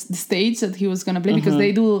the stage that he was going to play, because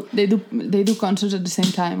they do concerts at the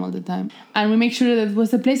same time all the time. And we make sure that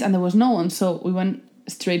was the place, and there was no one. So we went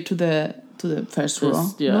straight to the first row,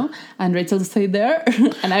 no? And Rachel stayed there,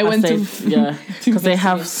 and I went to because they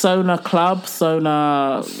have Sona Club,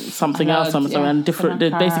 Sona something else, and different.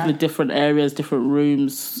 They're basically different areas, different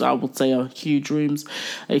rooms. I would say are huge rooms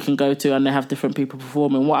that you can go to, and they have different people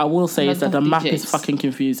performing. What I will say is that the map is fucking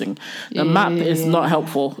confusing. The map is not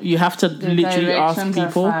helpful. You have to literally ask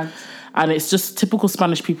people, and it's just typical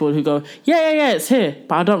Spanish people who go, yeah, it's here,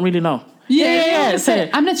 but I don't really know. Yeah, it's here.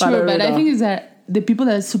 I'm not sure, but I think it's that. The people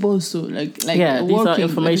that are supposed to like these are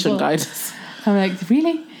information guides. I'm like,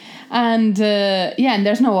 really? And and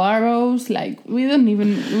there's no arrows. Like we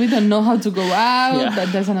don't know how to go out. Yeah.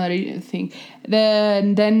 But that's another thing.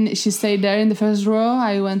 Then she stayed there in the first row.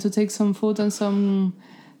 I went to take some food and some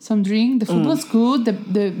drink. The food was good.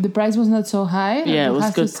 The price was not so high. Yeah, it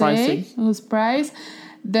was good pricing. It was price.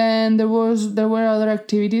 Then there were other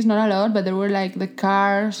activities, not a lot, but there were like the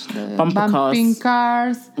cars, the bumping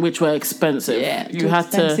cars, which were expensive. Yeah,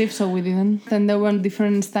 expensive, so we didn't. Then there were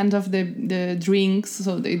different stands of the drinks,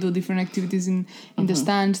 so they do different activities in the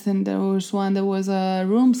stands. Then there was one that was a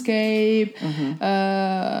roomscape.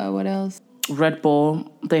 What else? Red Bull.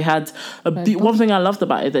 They had one thing I loved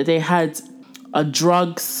about it, that they had a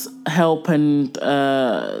drugs help and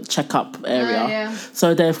checkup area.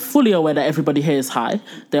 So they're fully aware that everybody here is high.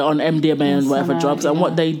 They're on MDMA and whatever drugs. And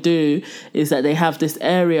what they do is that they have this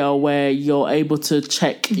area where you're able to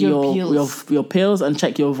check your pills and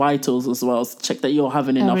check your vitals as well. So check that you're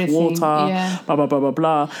having enough water, blah, blah, blah, blah,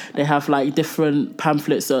 blah. They have like different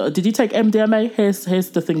pamphlets. So, did you take MDMA?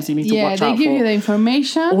 Here's the things you need to watch out for. Yeah, they give you the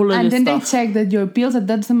information, and then they check that your pills, and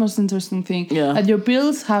that's the most interesting thing, that your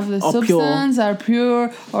pills have the substance, are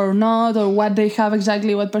pure or not, or what they have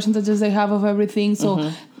exactly, what percentages they have of everything.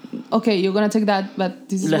 So okay, you're gonna take that, but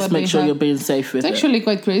this is let's make sure you're being safe with it. It's actually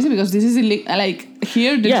quite crazy, because this is illegal. Like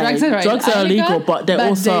here, drugs are illegal, but they're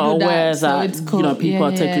also aware that people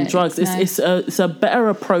are taking drugs. It's a better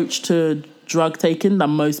approach to drug taking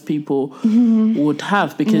than most people would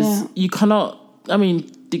have, because you cannot. I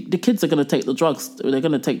mean, the kids are going to take the drugs. They're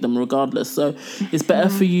going to take them regardless. So it's better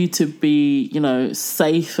for you to be,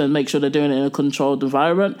 safe and make sure they're doing it in a controlled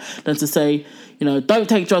environment than to say, don't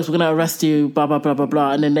take drugs, we're going to arrest you, blah, blah, blah, blah,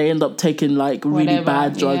 blah. And then they end up taking like really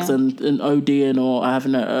bad drugs and ODing or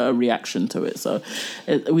having a reaction to it. So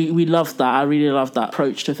we love that. I really love that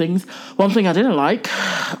approach to things. One thing I didn't like,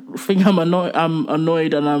 I'm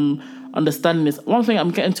annoyed and I'm understanding this. One thing,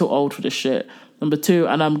 I'm getting too old for this shit. Number two,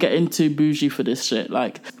 and I'm getting too bougie for this shit.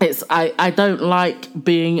 Like, I don't like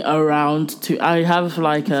being around I have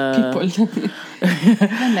like people.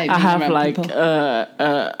 I have like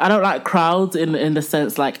I don't like crowds in the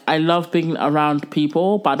sense, like, I love being around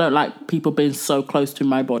people, but I don't like people being so close to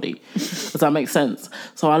my body. Does that make sense?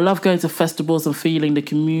 So I love going to festivals and feeling the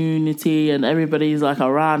community and everybody's like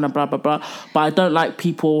around and blah blah blah, but I don't like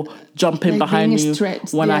people jumping behind me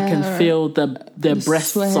when I can feel their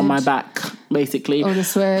breasts sweat on my back, basically, or the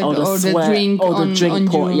sweat, or the drink, or the drink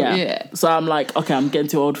pour. You, yeah. So I'm like, okay, I'm getting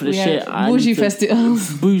too old for this shit. Bougie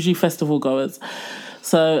festivals, bougie festival goers.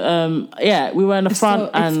 So we were in the front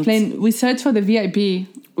and we searched for the VIP.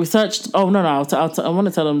 We searched. Oh no! I want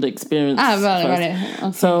to tell them the experience. Right.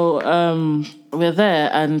 Okay. So we're there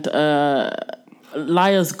and.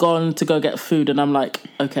 Lia's gone to go get food, and I'm like,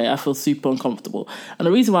 okay, I feel super uncomfortable. And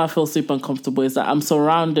the reason why I feel super uncomfortable is that I'm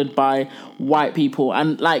surrounded by white people,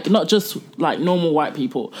 and like not just like normal white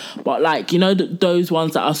people, but like, those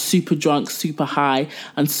ones that are super drunk, super high,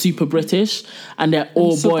 and super British, and they're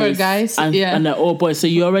all boys, guys, and they're all boys. So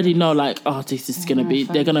you already know, like, oh, this is gonna be.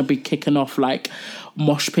 They're gonna be kicking off like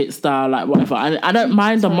mosh pit style, like whatever. And I don't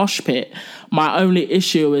mind the mosh pit. My only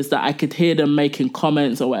issue is that I could hear them making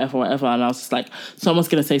comments or whatever, and I was just like, someone's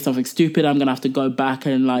gonna say something stupid, I'm gonna have to go back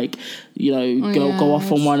and like, go off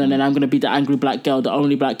on one, and then I'm gonna be the angry black girl, the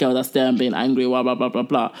only black girl that's there and being angry, blah blah blah blah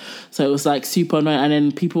blah. So it was like super annoying. And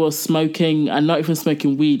then people were smoking, and not even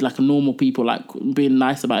smoking weed like normal people, like being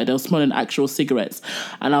nice about it. They were smoking actual cigarettes,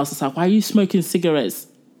 and I was just like, why are you smoking cigarettes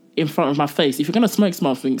in front of my face? If you're gonna smoke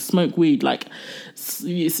something, smoke weed. Like,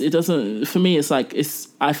 it doesn't, for me, it's like,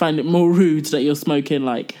 I find it more rude that you're smoking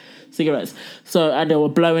like cigarettes. So, and they were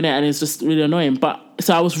blowing it, and it's just really annoying. But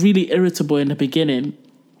so I was really irritable in the beginning,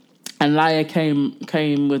 And Laia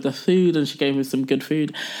came with the food, and she gave me some good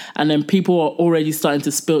food. And then people were already starting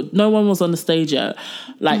to spill. No one was on the stage yet.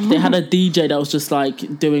 Like, they had a DJ that was just,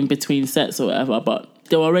 like, doing between sets or whatever. But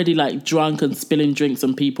they were already, like, drunk and spilling drinks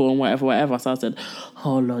on people and whatever. So I said,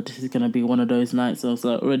 oh, Lord, this is going to be one of those nights. I was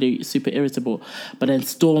like, already super irritable. But then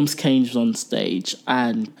Storms came on stage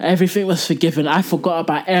and everything was forgiven. I forgot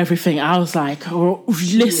about everything. I was like, oh,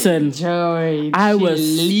 listen. Joy. I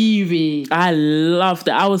loved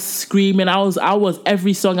it. I was screaming. I was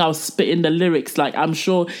every song I was spitting the lyrics. Like, I'm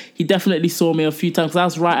sure he definitely saw me a few times. I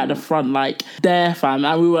was right at the front, like, there, fam.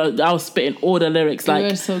 And I was spitting all the lyrics. Like, we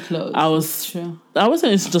were so close. I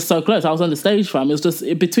wasn't just so close. I was on the stage, fam. It was just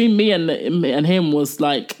between me and him was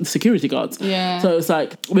like security guards. Yeah. So it's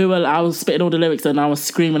like I was spitting all the lyrics and I was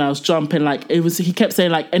screaming. I was jumping. Like, he kept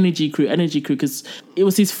saying like energy crew, because it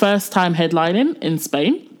was his first time headlining in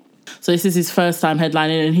Spain. So this is his first time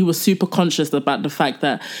headlining, and he was super conscious about the fact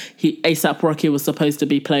that A$AP Rocky was supposed to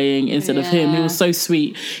be playing instead of him. He was so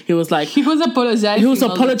sweet. He was like... He was apologizing. He was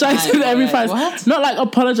apologizing every time. Like, not like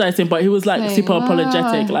apologizing, but he was like super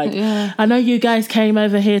apologetic. Like, I know you guys came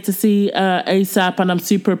over here to see A$AP, and I'm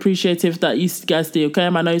super appreciative that you guys did. Okay,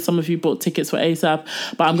 I know some of you bought tickets for A$AP,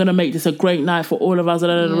 but I'm going to make this a great night for all of us.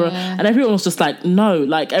 And everyone was just like, no.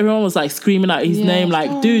 Like, everyone was like screaming out his name.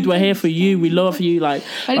 Like, dude, we're here for you. We love you. Like...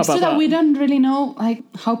 That we don't really know like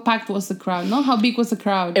how packed was the crowd, no? How big was the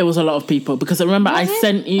crowd? It was a lot of people, because I remember I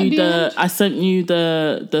sent you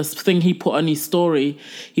the thing he put on his story.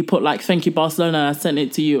 He put like thank you Barcelona, and I sent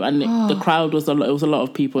it to you, and the crowd was a lot. It was a lot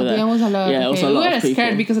of people there. It was a lot. Yeah, it was a lot of people. We were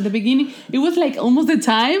scared because at the beginning it was like almost the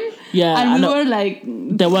time. Yeah, and we were like,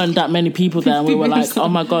 there weren't that many people there, and we were like, oh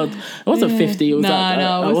my god, it wasn't 50. It was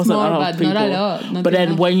it was more, but not a lot. But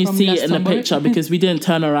then when you see it in the picture, because we didn't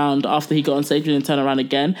turn around after he got on stage, we didn't turn around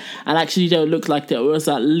again, and actually don't look like there was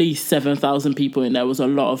at least 7,000 people in there. It was a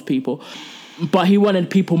lot of people. But he wanted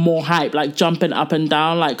people more hype, like jumping up and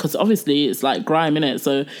down, like, because obviously it's like grime, innit?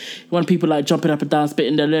 So he wanted people like jumping up and down,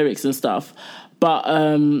 spitting their lyrics and stuff. But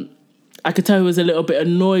I could tell he was a little bit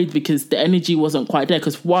annoyed because the energy wasn't quite there.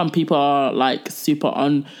 Because one, people are like super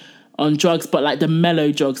on drugs, but like the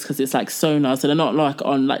mellow drugs, because it's like sonar, so they're not like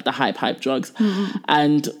on like the hype drugs. Mm-hmm.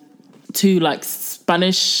 And two, like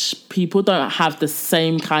Spanish people don't have the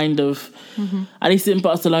same kind of, at least in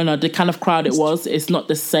Barcelona, the kind of crowd it's not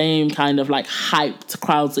the same kind of like hyped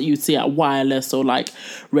crowds that you see at Wireless or like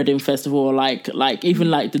Reading Festival, or like even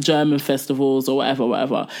like the German festivals or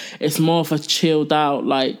whatever. It's more of a chilled out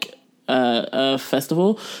like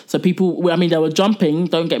festival. So people, I mean, they were jumping,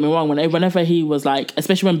 don't get me wrong, whenever he was like,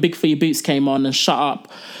 especially when Big For Your Boots came on and Shut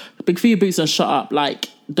Up, Big For Your Boots and Shut Up, like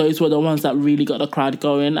those were the ones that really got the crowd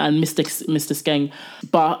going, and Mr. Skeng.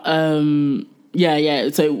 But yeah,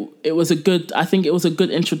 so I think it was a good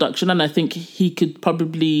introduction, and I think he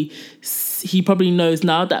probably knows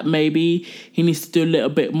now that maybe he needs to do a little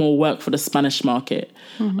bit more work for the Spanish market,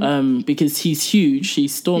 because he's huge.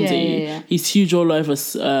 He's Stormzy. Yeah. He's huge all over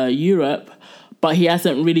Europe, but he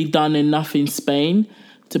hasn't really done enough in Spain.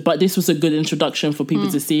 But this was a good introduction for people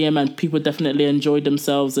to see him, and people definitely enjoyed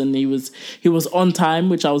themselves. And he was on time,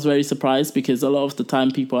 which I was very surprised, because a lot of the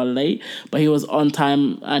time people are late. But he was on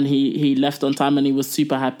time, and he left on time, and he was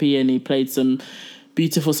super happy, and he played some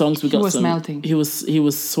beautiful songs. He was melting. He was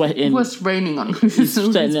sweating. It was raining on his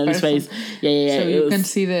sweating on his face. Yeah. So you can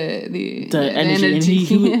see the energy. And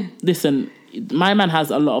he listen. My man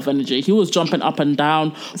has a lot of energy. He was jumping up and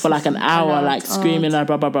down for like an hour, like screaming, like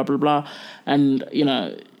blah blah blah blah blah. And you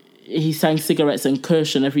know, he sang Cigarettes and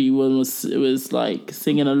Kush, and everyone was like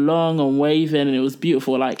singing along and waving, and it was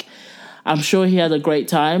beautiful. Like, I'm sure he had a great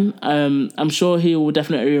time. I'm sure he will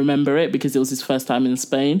definitely remember it, because it was his first time in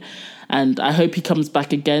Spain, and I hope he comes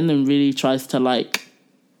back again and really tries to, like,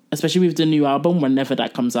 especially with the new album, whenever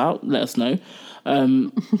that comes out, let us know.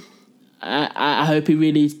 I hope he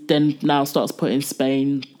really then now starts putting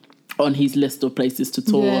Spain on his list of places to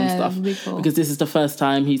tour and stuff, cool. Because this is the first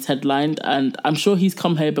time he's headlined, and I'm sure he's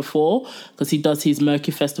come here before, because he does his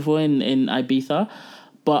Mercury Festival in Ibiza.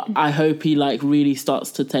 But I hope he like really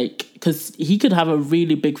starts to take, because he could have a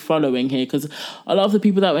really big following here, because a lot of the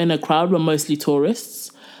people that were in the crowd were mostly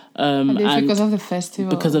tourists, and because of the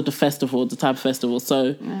festival, the type of festival.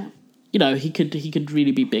 So you know, he could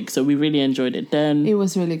really be big. So we really enjoyed it then. It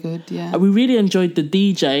was really good, yeah. We really enjoyed the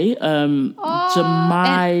DJ, Vandal.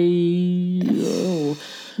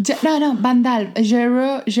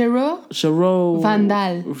 Jero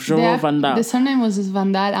Vandal. The surname was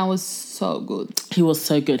Vandal, and was so good. He was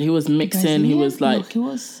so good. He was mixing. He was like... No, he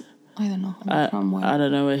was... I don't know from where. I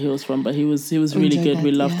don't know where he was from, but he was really good. that,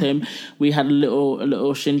 We loved him. We had a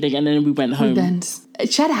little shindig, and then we went home. We danced.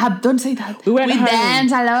 Shut up! Don't say that. We went home.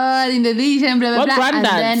 Dance a lot in the beach and blah blah blah. And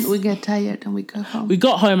Granddad's? then we get tired and we go home. We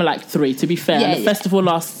got home at like 3. To be fair, and the festival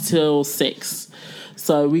lasts till 6,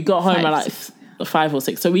 so we got home at like 5 or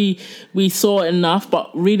 6. So we saw enough, but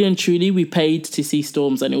really and truly, we paid to see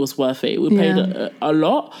Storms, and it was worth it. We paid a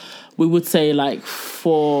lot. We would say like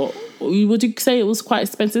would you say it was quite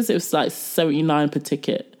expensive? It was like $79 per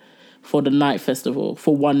ticket for the night festival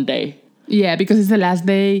for one day. Yeah, because it's the last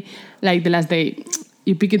day. Like the last day,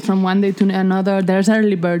 you pick it from one day to another. There's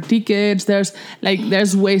early bird tickets. There's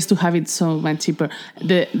ways to have it so much cheaper.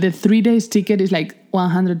 The 3 days ticket is like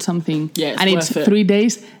 100 something. Yeah, and it's 3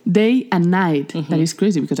 days, day and night. That is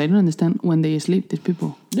crazy because I don't understand when they sleep. These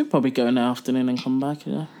people. They'll probably go in the afternoon and come back.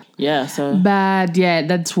 Yeah. So. But yeah,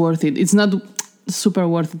 that's worth it. It's not super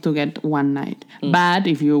worth it to get one night. But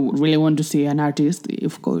if you really want to see an artist,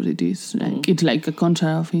 of course it is. Like it's like a concert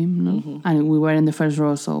of him, no? And we were in the first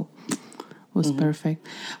row, so it was perfect.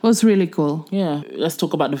 It was really cool. Yeah. Let's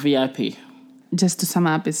talk about the VIP. Just to sum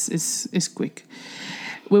up, it's quick.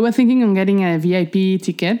 We were thinking on getting a VIP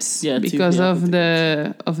tickets because of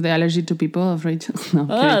the allergy to people of Rachel. No,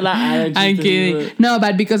 I'm kidding. No,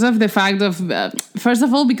 but because of the fact of first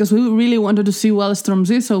of all, because we really wanted to see what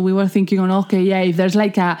Stormzy, so we were thinking on if there's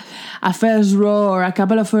like a first row or a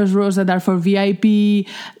couple of first rows that are for VIP,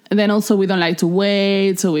 then also we don't like to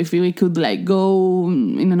wait. So if we could like go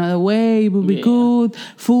in another way, it would be good.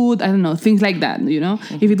 Food, I don't know, things like that.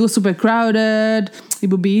 If it was super crowded, it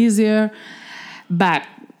would be easier. But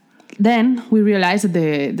then we realized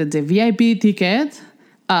that the VIP ticket,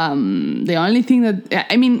 the only thing that,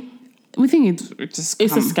 we think it's a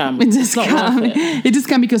scam. It's a scam. It's a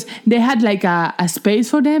scam because they had like a space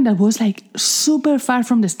for them that was like super far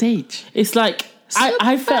from the stage. It's like,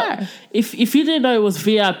 I felt, if you didn't know it was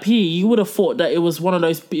VIP, you would have thought that it was one of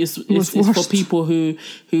those, it's for people who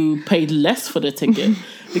paid less for the ticket.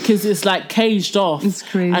 Because it's like caged off. It's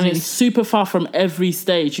crazy. And it's super far from every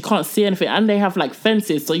stage. You can't see anything. And they have like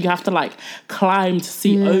fences. So you have to like climb to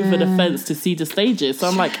see over the fence to see the stages. So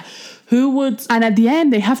I'm like, who would... And at the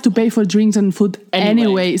end, they have to pay for drinks and food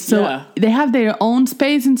anyway. So they have their own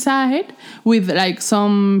space inside with like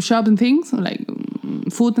some shop and things, like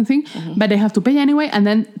food and things. But they have to pay anyway. And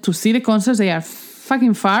then to see the concerts, they are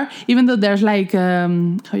fucking far, even though there's like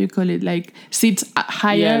how you call it, like seats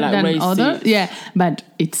higher than others. But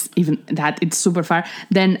it's even that, it's super far.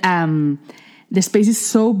 Then the space is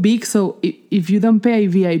so big, so if you don't pay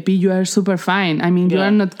VIP, you are super fine. You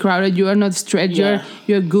are not crowded, you are not stretched,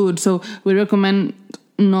 you're good. So we recommend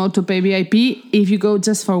not to pay VIP if you go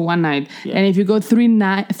just for one night. And if you go 3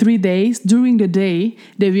 days, during the day,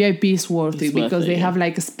 the VIP is worth it because they have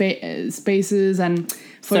like spaces and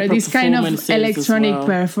for separate this kind of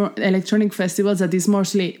electronic festivals that is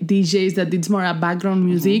mostly DJs, that it's more a background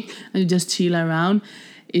music and you just chill around,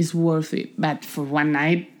 is worth it. But for one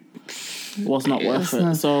night, was not worth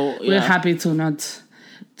it. So we're happy to not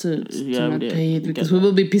pay it because we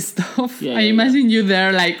will be pissed off. I imagine you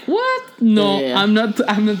there like, what? No, I'm not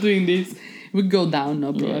doing this. We go down,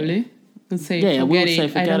 no, probably. We'll say forget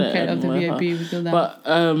it. I don't care of the VIP. We go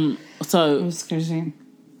down. But so it was crazy.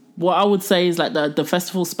 What I would say is like the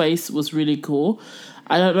festival space was really cool.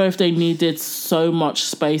 I don't know if they needed so much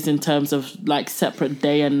space in terms of like separate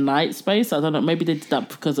day and night space. I don't know. Maybe they did that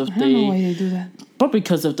because of I don't know why they do that. But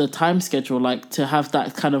because of the time schedule, like to have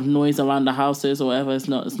that kind of noise around the houses or whatever, it's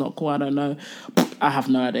not cool. I don't know. I have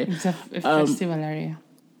no idea. It's a festival area.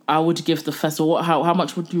 I would give the festival. How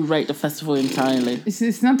much would you rate the festival entirely?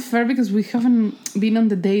 It's not fair because we haven't been on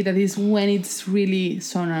the day that is when it's really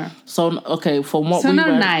sonar. Okay, from what sonar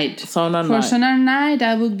we went, night. Sonar For night. sonar night,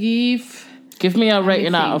 I will give. Give me a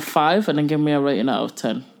rating out of 5 and then give me a rating out of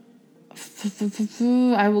 10.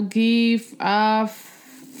 I will give 4.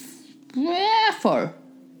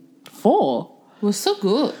 4? It was so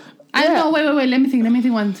good. I don't know. Wait. Let me think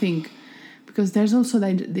one thing. Because there's also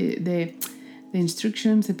the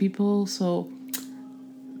instructions, the people. So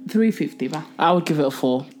 350. I would give it a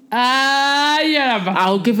 4. Yeah.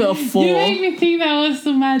 I'll give it a 4. You make me think that was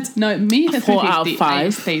too much. No, me, the 4 350. out of 5. I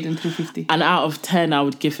stayed in 350. And out of 10, I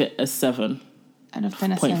would give it a 7. Out of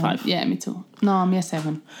 10, a 7. Yeah, me too. No, me a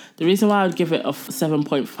 7. The reason why I would give it a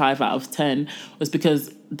 7.5 out of 10 was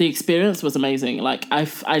because the experience was amazing. Like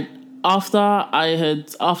after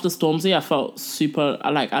Stormzy, I felt super.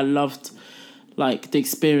 I loved like the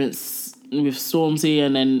experience with Stormzy,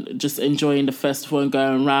 and then just enjoying the festival and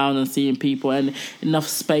going around and seeing people, and enough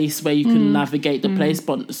space where you can navigate the place,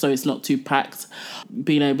 but so it's not too packed.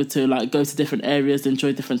 Being able to like go to different areas,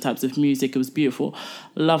 enjoy different types of music, it was beautiful.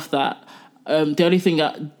 Love that. The only thing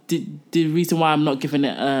the reason why I'm not giving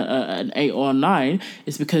it an 8 or a 9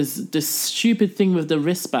 is because the stupid thing with the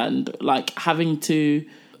wristband, like having to,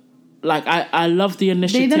 like I love the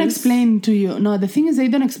initiatives. They don't explain to you. No, the thing is they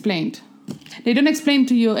don't explain. They don't explain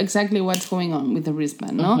to you exactly what's going on with the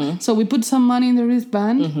wristband, no? So we put some money in the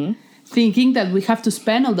wristband thinking that we have to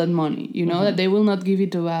spend all that money, you know, that they will not give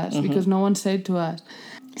it to us because no one said to us.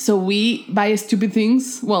 So we buy stupid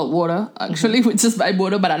things, well, water, actually, we just buy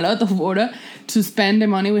water, but a lot of water to spend the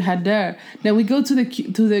money we had there. Then we go to the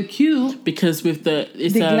queue. Because with the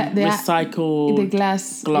recycle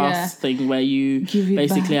glass thing where you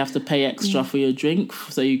basically have to pay extra for your drink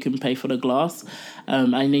so you can pay for the glass.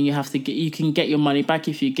 And then you can get your money back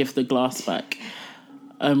if you give the glass back.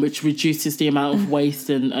 Which reduces the amount of waste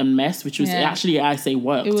and mess, which was actually, I say,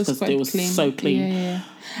 worked because it was clean. So clean. Yeah.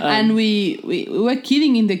 And we were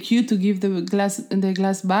kidding in the queue to give the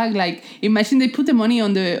glass back. Like, imagine they put the money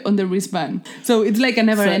on the wristband, so it's like a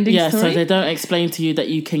never-ending story. So they don't explain to you that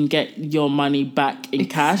you can get your money back in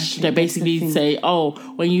cash. They basically say, "Oh,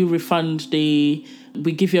 when you refund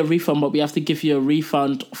we give you a refund, but we have to give you a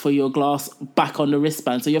refund for your glass back on the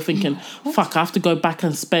wristband." So you're thinking, fuck, I have to go back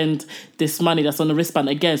and spend this money that's on the wristband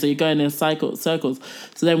again. So you're going in circles. So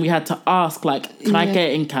then we had to ask, like, can I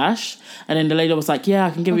get it in cash? And then the lady was like, yeah,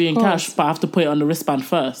 I can give you in cash, but I have to put it on the wristband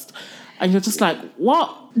first. And you're just like,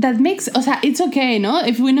 what? That makes, it's okay, no?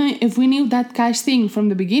 If we knew that cash thing from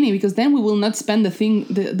the beginning, because then we will not spend the thing,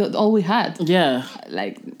 the all we had. Yeah.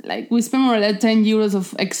 Like we spent more or less 10 euros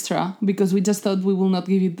of extra because we just thought we will not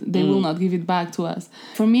give it, they will not give it back to us.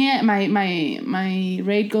 For me, my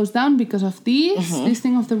rate goes down because of this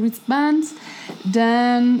thing of the wristbands.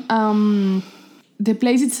 Then the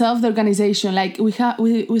place itself, the organization, like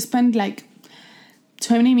we spent like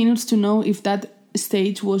 20 minutes to know if that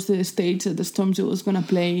stage was the stage that the Stormzy was gonna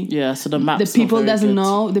play. Yeah, so the maps. The people doesn't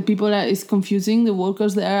know. The people is confusing. The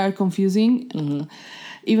workers there are confusing.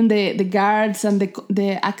 Even the guards and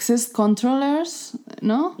the access controllers,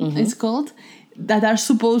 no, it's called, that are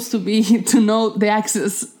supposed to be to know the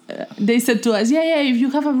access. They said to us, yeah, if you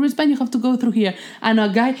have a wristband, you have to go through here. And a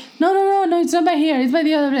guy, no, it's not by here. It's by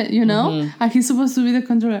the other end, you know. And he's supposed to be the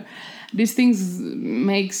controller. These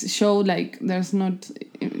things show like there's not,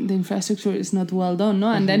 the infrastructure is not well done, no?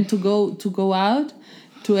 And then to go out,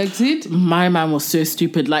 to exit. My man was so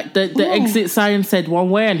stupid. Like the exit sign said one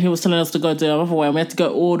way and he was telling us to go the other way, and we had to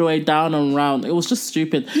go all the way down and round. It was just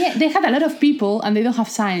stupid. Yeah, they had a lot of people and they don't have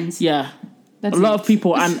signs. Yeah. That's a lot of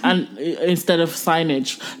people and instead of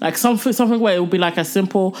signage, like something where it would be like a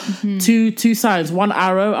simple two signs, one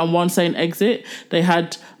arrow and one saying exit. They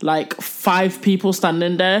had like 5 people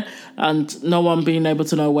standing there and no one being able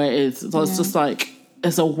to know where it is. So it's just like,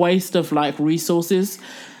 it's a waste of like resources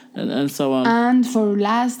and so on. And for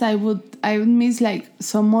last, I would miss like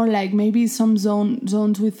some more, like maybe some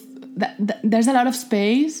zones with there's a lot of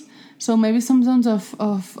space. So maybe some zones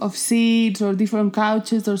of seats or different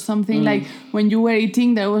couches or something. Like when you were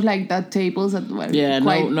eating, there was like that tables that were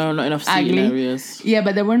quite not enough seating areas. Yeah,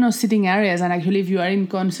 but there were no sitting areas. And actually, if you are in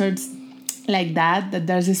concerts like that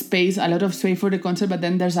there's a lot of space for the concert, but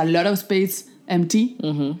then there's a lot of space empty.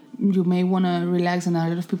 You may want to relax, and a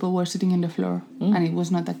lot of people were sitting in the floor, and it was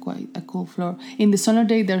not quite a cool floor. In the summer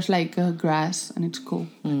day, there's like grass, and it's cool.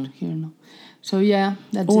 But here, no. So yeah,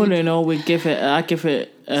 that's it. All in all, I give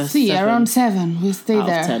it a 7. Around 7. We stayed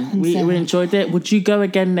there. 10. We enjoyed it. Would you go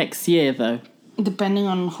again next year though? Depending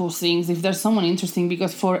on who sings. If there's someone interesting,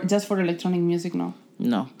 because just for electronic music, no.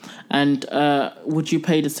 No. And would you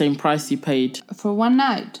pay the same price you paid for one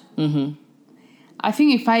night? I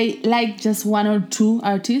think if I like just 1 or 2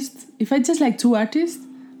 artists, if I just like 2 artists,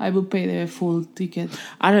 I would pay the full ticket.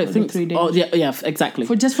 I don't think 3 days. Oh yeah, exactly.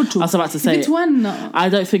 For 2. I was about to say. If it's 1, no. I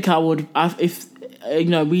don't think I would. If you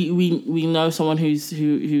know, we know someone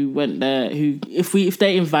who went there. Who if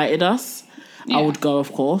they invited us, I would go,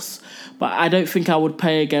 of course. But I don't think I would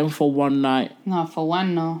pay again for one night. No, for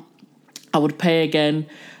 1, no. I would pay again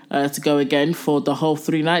to go again for the whole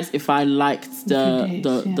 3 nights if I liked the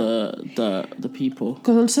people.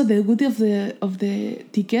 Because also the beauty of the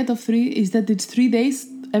ticket of 3 is that it's 3 days.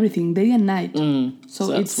 Everything, day and night.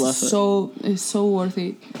 So it's so worth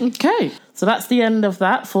it. Okay. So that's the end of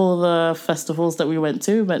that for the festivals that we went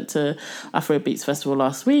to. We went to Afrobeats Festival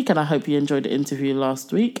last week, and I hope you enjoyed the interview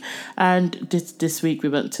last week. And this week we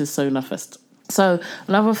went to Sona Fest. So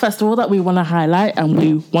another festival that we want to highlight and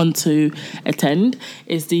we want to attend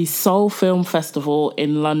is the Seoul Film Festival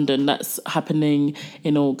in London that's happening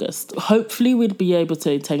in August. Hopefully we'd be able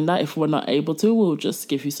to attend that. If we're not able to, we'll just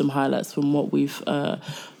give you some highlights from what we've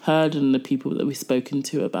heard and the people that we've spoken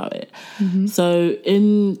to about it. So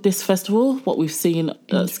in this festival, what we've seen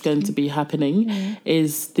that's going to be happening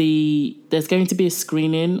is there's going to be a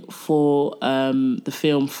screening for the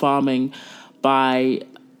film Farming by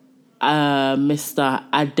Mr.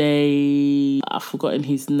 Ade, I've forgotten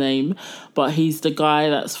his name, but he's the guy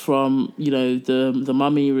that's from, the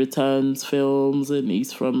Mummy Returns films, and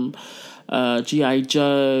he's from G.I.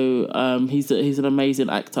 Joe. He's an amazing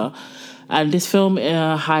actor. And this film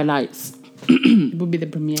highlights... It will be the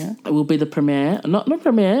premiere. It will be the premiere. Not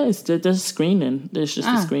premiere, there's a screening. There's just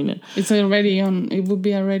a screening. It's already on, it will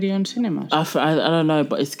be already on cinemas. I don't know,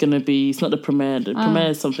 but it's going to be, it's not the premiere. The premiere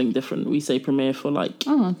is something different. We say premiere for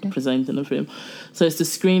presenting a film. So it's the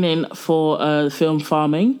screening for the film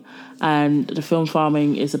Farming. And the film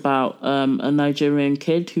Farming is about a Nigerian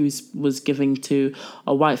kid who was given to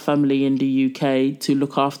a white family in the UK to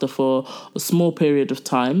look after for a small period of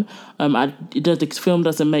time. The film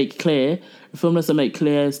doesn't make clear. The film doesn't make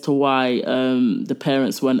clear as to why the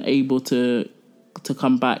parents weren't able to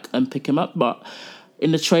come back and pick him up. But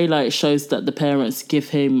in the trailer, it shows that the parents give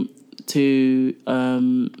him to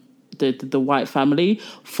the white family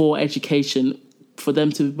for education, for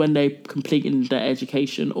them to, when they completing their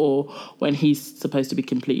education or when he's supposed to be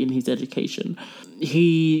completing his education.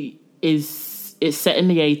 It's set in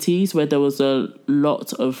the 80s where there was a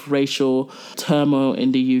lot of racial turmoil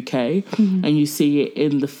in the UK, and you see it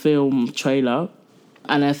in the film trailer.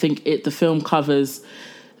 And I think the film covers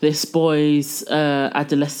this boy's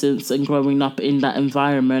adolescence and growing up in that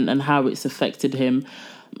environment and how it's affected him.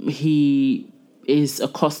 He is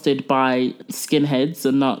accosted by skinheads,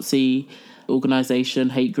 a Nazi organisation,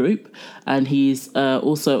 hate group, and he's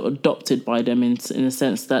also adopted by them in a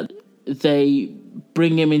sense that they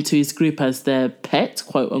bring him into his group as their pet,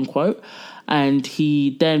 quote unquote, and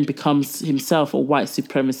he then becomes himself a white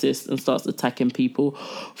supremacist and starts attacking people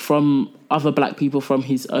from other black people from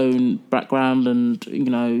his own background, and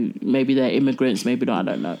maybe they're immigrants, maybe not,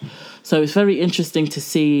 I don't know. So it's very interesting to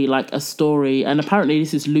see like a story, and apparently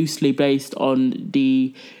this is loosely based on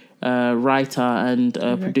the writer and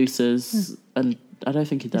producers, and I don't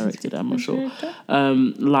think he directed it, I'm not sure.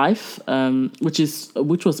 Life,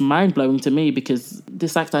 which was mind blowing to me because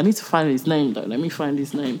this actor, I need to find his name though. Let me find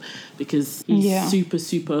his name because he's super,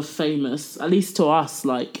 super famous, at least to us,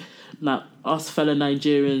 like us fellow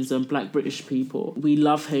Nigerians and Black British people. We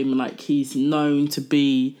love him. Like he's known to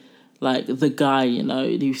be like the guy,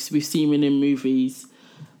 we've seen him in movies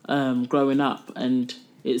growing up, and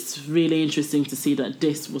it's really interesting to see that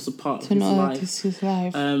this was a part of his life. This is his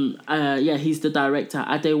life. He's the director,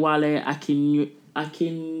 Adewale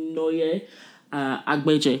Akinnoye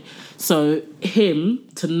Agbeje. So him,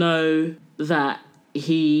 to know that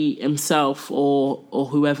he himself or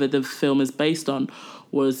whoever the film is based on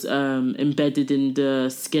was embedded in the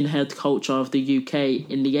skinhead culture of the UK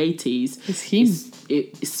in the 80s. It's him.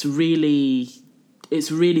 It's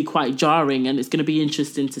really quite jarring, and it's going to be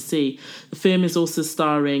interesting to see. The film is also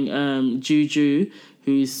starring Juju,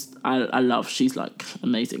 who's I love. She's like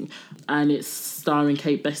amazing, and it's starring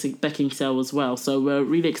Kate Beckinsale as well. So we're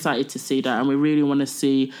really excited to see that, and we really want to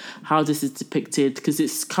see how this is depicted because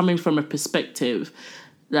it's coming from a perspective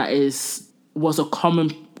that was a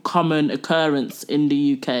common occurrence in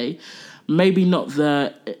the UK. Maybe not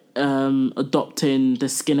the adopting the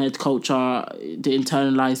skinhead culture, the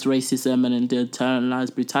internalized racism and the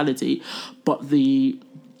internalized brutality, but the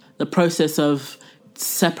process of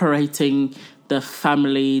separating the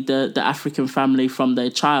family, the African family from their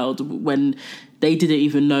child when they didn't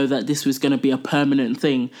even know that this was going to be a permanent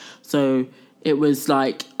thing. So it was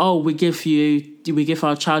like, oh, we give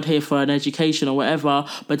our child here for an education or whatever,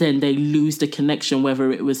 but then they lose the connection,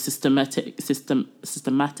 whether it was systematic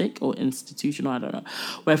or institutional, I don't know,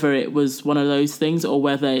 whether it was one of those things or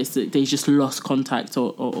whether they just lost contact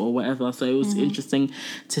or whatever. So it was interesting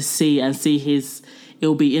to see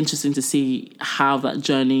it'll be interesting to see how that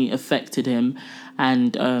journey affected him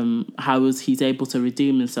and how he's able to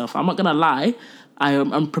redeem himself. I'm not going to lie,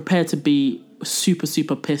 I'm prepared to be super,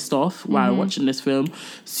 super pissed off while watching this film,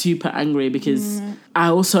 super angry, because I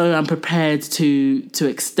also am prepared to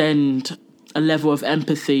extend a level of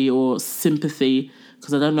empathy or sympathy,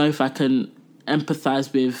 because I don't know if I can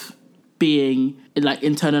empathize with being like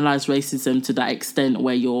internalized racism to that extent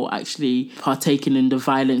where you're actually partaking in the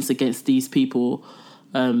violence against these people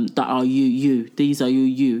that are you. These are you.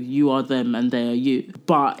 You are them and they are you.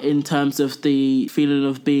 But in terms of the feeling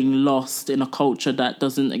of being lost in a culture that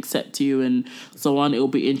doesn't accept you and so on, it'll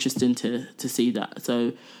be interesting to see that.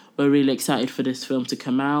 So we're really excited for this film to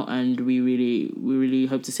come out, and we really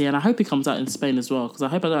hope to see it. And I hope it comes out in Spain as well, because I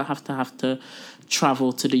hope I don't have to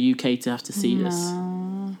travel to the UK to have to see this.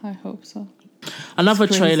 I hope so. Another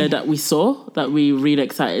trailer that we saw that we're really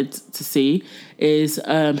excited to see is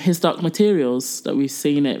His Dark Materials, that we've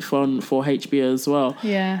seen it for HBO as well.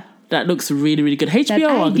 Yeah. That looks really, really good. HBO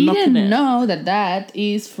I are knocking it. didn't know that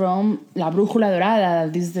is from La Brújula Dorada.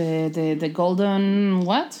 This is the golden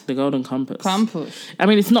what? The Golden Compass. Campus. I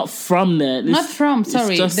mean, it's not from there. Not from,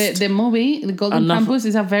 sorry. The movie, The Golden Campus,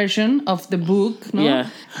 is a version of the book, no? Yeah.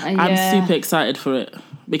 I'm super excited for it,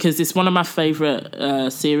 because it's one of my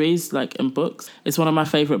favourite series, like, in books. It's one of my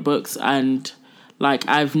favourite books, and... like,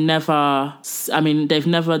 they've never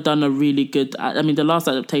done a really good... the last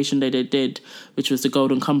adaptation they did, which was The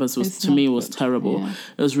Golden Compass, was terrible. Yeah.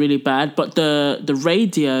 It was really bad. But the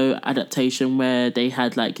radio adaptation where they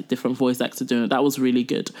had, like, different voice actors doing it, that was really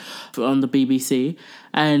good on the BBC.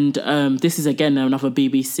 And this is, again, another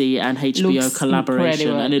BBC and HBO collaboration.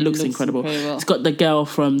 Incredible. And it looks incredible. It's got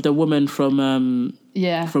the woman from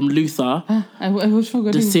Luther. I was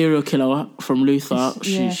forgetting. The serial killer from Luther.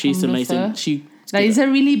 She's amazing. Luther. It's a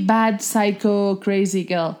really bad, psycho, crazy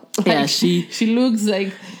girl. Like, yeah, she looks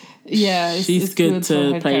like... Yeah, she's good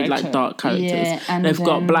to play character. Like dark characters. Yeah, and they've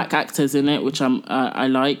got black actors in it, which I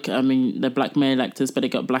like. I mean, they're black male actors, but they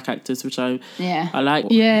got black actors, which I like.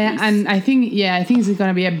 Yeah, and I think it's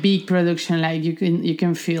gonna be a big production. Like you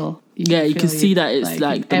can feel. You can see that it's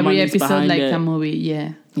like the every episode, like it. A movie.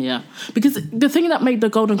 Yeah. Yeah, because the thing that made The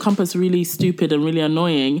Golden Compass really stupid and really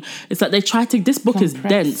annoying is that they tried to... This book is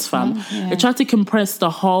dense, fam. Yeah. They tried to compress the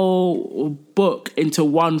whole book into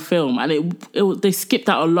one film, and they skipped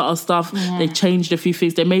out a lot of stuff. Yeah. They changed a few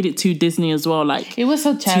things. They made it too Disney as well. Like, it was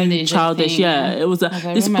so childish. Too childish, yeah. It was.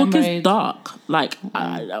 This book is dark. Like,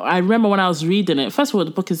 I remember when I was reading it. First of all,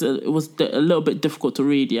 the book was a little bit difficult to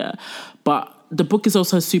read, yeah. But the book is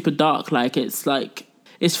also super dark. Like, it's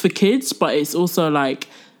for kids, but it's also like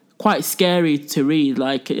quite scary to read.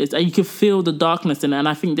 Like, and you can feel the darkness in it. And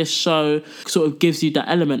I think this show sort of gives you that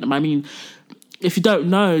element. I mean, if you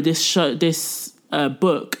don't know, this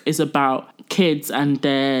book is about kids and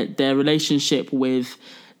their relationship with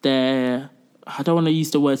their... I don't want to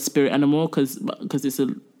use the word spirit animal because it's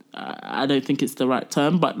I don't think it's the right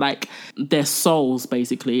term, but like their souls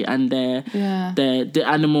basically, and the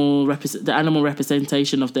animal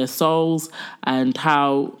representation of their souls, and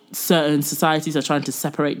how certain societies are trying to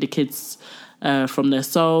separate the kids from their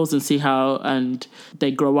souls and see how and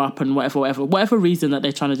they grow up and whatever reason that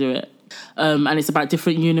they're trying to do it. And it's about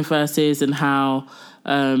different universes and how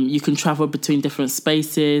you can travel between different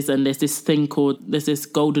spaces, and there's this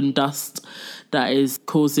golden dust that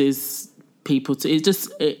causes people to...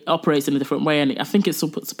 It operates in a different way, and I think it's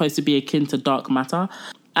supposed to be akin to dark matter.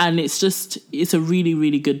 And it's a really,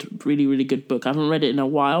 really good, really, really good book. I haven't read it in a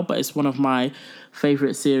while, but it's one of my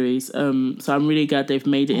favourite series. So I'm really glad they've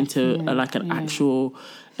made it into an actual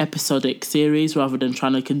episodic series rather than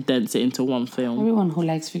trying to condense it into one film. Everyone who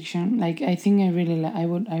likes fiction, like, I think I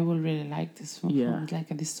would really like this one. Yeah. It's like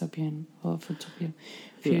a dystopian or utopian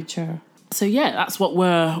future. Yeah. So yeah, that's what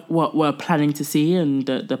we're planning to see, and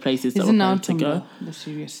the places that we're planning to go. The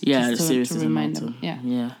series. Yeah, the series to is remind in autumn. them. Yeah.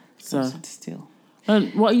 Yeah. So still.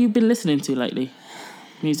 What have you been listening to lately,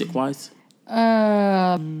 music wise?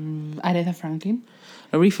 Aretha Franklin.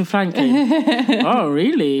 Aretha Franklin. Oh,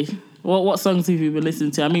 really? What songs have you been listening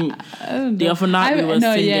to? I mean, the other night we were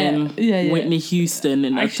singing Whitney Houston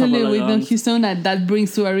in actually Whitney Houston, and that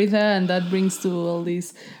brings to Aretha, and that brings to all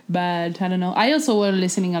these. But I don't know. I also were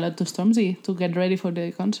listening a lot to Stormzy to get ready for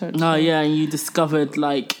the concert. Oh yeah, and you discovered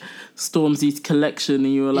like Stormzy's collection,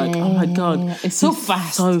 and you were like, oh my god, it's so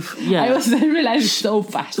fast. I realized it's so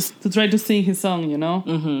fast to try to sing his song, you know.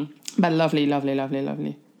 Mm-hmm. But lovely. I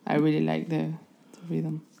really like the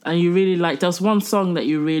rhythm. And you really liked... There was one song that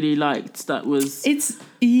you really liked that was... I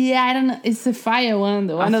don't know. It's the Fire one.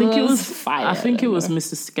 The one it was Fire. I think it was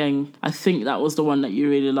Mr. Skeng. I think that was the one that you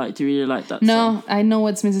really liked. You really liked that song. No, I know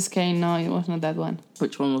what's Mrs. Kane. No, it was not that one.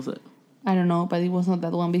 Which one was it? I don't know, but it was not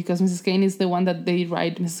that one, because Mrs. Kane is the one that they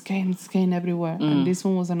write Mrs. Kane everywhere. And this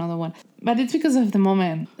one was another one. But it's because of the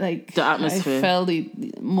moment. Like, the atmosphere. I felt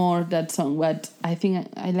it more, that song. But I think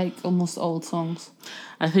I like almost all songs.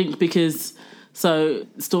 I think because... So,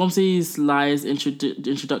 Stormzy's Liar's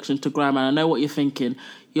introduction to grime, and I know what you're thinking.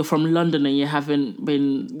 You're from London and you haven't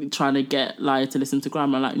been trying to get Liar to listen to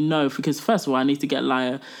grime. I'm like, no, because first of all, I need to get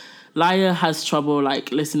Liar Laya has trouble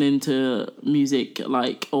like listening to music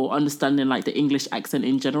like or understanding like the English accent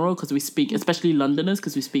in general because we speak, especially Londoners,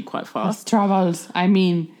 because we speak quite fast. It's troubles. I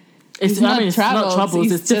mean, it's not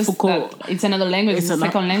troubles. It's difficult. It's another language. It's a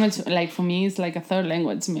second language. Like for me, it's like a third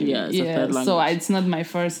language. Maybe. Yeah, it's a third language. So it's not my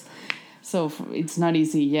first. So it's not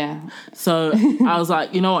easy. Yeah. So I was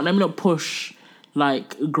like, you know what? Let me not push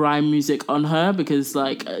like grime music on her because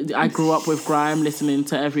like I grew up with grime, listening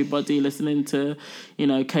to everybody, listening to, you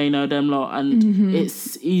know, Kano, them lot, and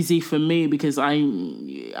it's easy for me because I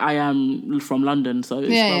am from London, so it's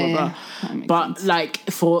blah blah blah. But sense.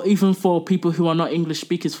 Like for people who are not English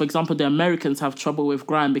speakers, for example, the Americans have trouble with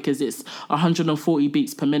grime because it's 140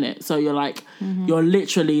 beats per minute. So you're like you're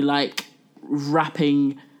literally like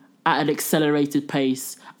rapping at an accelerated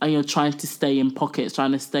pace, and you're trying to stay in pockets,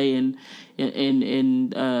 trying to stay in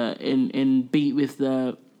beat with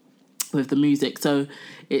the music. So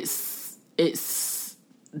it's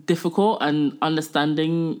difficult and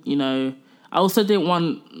understanding, you know. I also didn't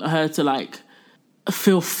want her to like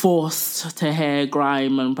feel forced to hear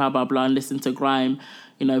grime and blah blah blah and listen to grime,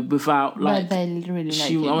 you know, without like. But they really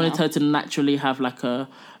like it. I wanted her to naturally have like a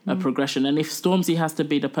progression. And if Stormzy has to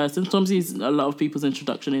be the person, Stormzy is a lot of people's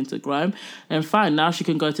introduction into grime, and fine, now she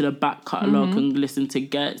can go to the back catalogue and listen to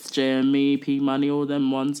Gets, JME, P Money, all them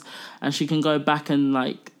ones, and she can go back and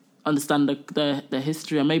like understand the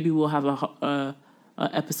history, and maybe we'll have a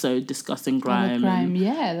episode discussing grime. And,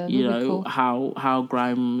 that'd you be know, cool. how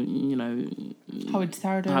grime, you know, how it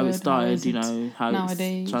started, you know, how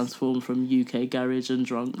nowadays. It's transformed from UK garage and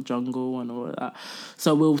jungle and all of that.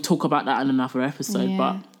 So we'll talk about that in another episode.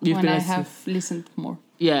 But have listened more.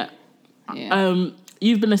 Yeah.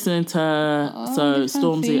 You've been listening to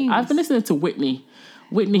Stormzy. Things. I've been listening to Whitney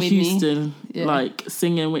Houston, like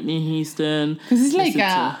singing Whitney Houston. Because it's like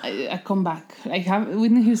a comeback. Like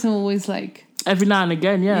Whitney Houston always like. Every now and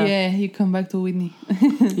again, yeah. Yeah, you come back to Whitney.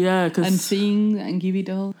 Yeah, cause and sing and give it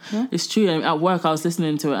all. No? It's true. At work, I was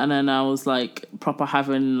listening to it, and then I was like proper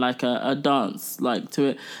having like a dance like to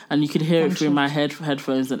it, and you could hear it through my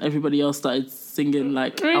headphones, and everybody else started singing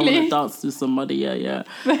like I want to dance to somebody. Yeah.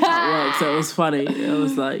 At work, so it was funny. It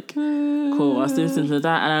was like cool. I was listening to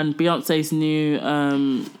that, and Beyonce's new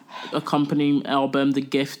accompanying album, The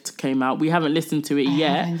Gift, came out. We haven't listened to it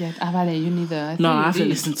yet. Vale, you need I haven't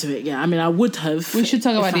listened to it yet. I mean, I would have. We should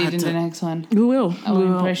talk about it in the next one. We will. Our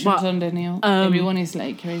impressions on the new. Everyone is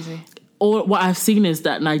like crazy. All what I've seen is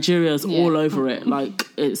that Nigeria's all over it. Like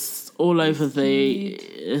it's all over the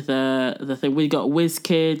thing. We got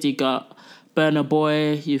Wizkid, you got Burna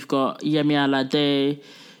Boy, you've got Yemi Alade,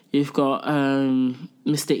 you've got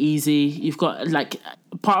Mr. Easy. You've got like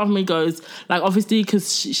part of me goes like obviously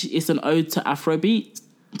because it's an ode to Afrobeat,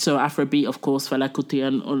 so Afrobeat of course Fela Kuti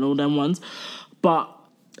and all them ones, but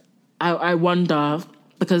I wonder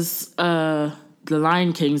because The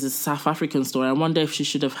Lion King is a South African story. I wonder if she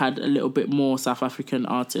should have had a little bit more South African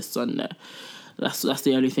artists on there. That's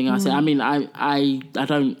the only thing I say. I mean I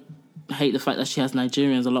don't hate the fact that she has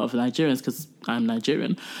Nigerians, a lot of Nigerians, because I'm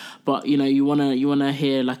Nigerian, but you know you wanna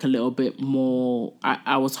hear like a little bit more.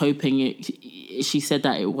 I was hoping she said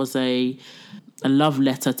that it was a love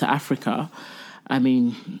letter to Africa. I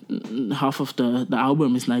mean, half of the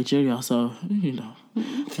album is Nigeria, so you know.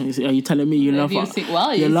 Are you telling me you love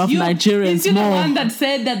Nigerians you're more? The one that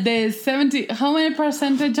said that the 70. How many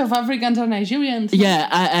percentage of Africans are Nigerians? Yeah,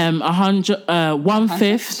 I am 100.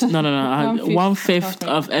 1/5. No. 1/5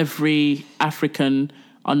 of every African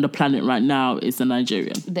on the planet right now is a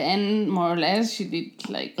Nigerian. Then more or less she did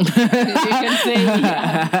like you can say.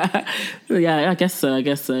 Yeah, I guess so. I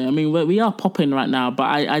mean, we are popping right now, but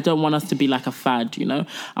I don't want us to be like a fad. You know,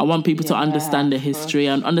 I want people to understand the history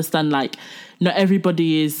and understand like. Not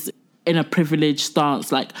everybody is in a privileged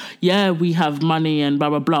stance. Like, yeah, we have money and blah,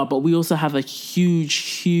 blah, blah, but we also have a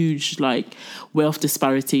huge, like, wealth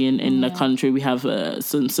disparity in the country. We have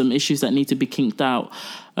some issues that need to be kinked out.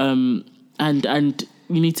 And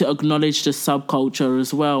you need to acknowledge the subculture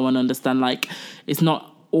as well and understand, like, it's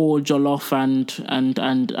not all jollof and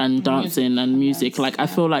dancing and music. Like, I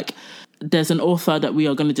feel like there's an author that we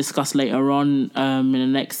are going to discuss later on in the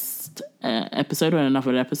next episode or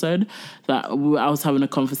another episode that I was having a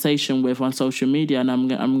conversation with on social media, and I'm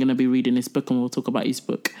going to be reading his book, and we'll talk about his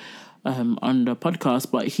book on the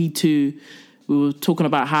podcast. But he too, we were talking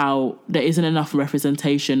about how there isn't enough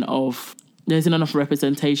representation of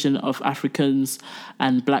Africans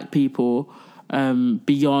and Black people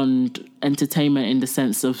beyond entertainment in the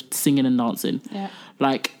sense of singing and dancing. Yeah.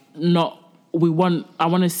 Like I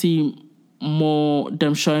want to see more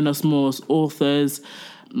them showing us more as authors,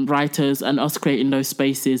 writers and us creating those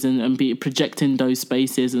spaces and be projecting those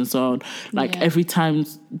spaces and so on. Like every time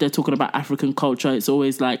they're talking about African culture, it's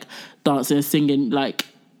always like dancing and singing. Like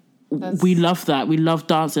we love that. We love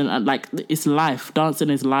dancing, and like it's life. Dancing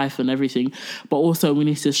is life and everything. But also we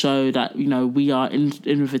need to show that, you know, we are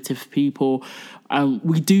innovative people.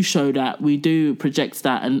 We do show that, we do project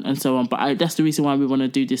that and so on. But that's the reason why we want to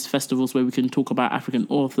do these festivals where we can talk about African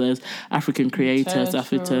authors, African creators,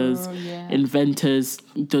 inventors,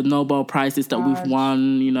 the Nobel Prizes that we've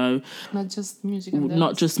won, you know. Not just music and dance.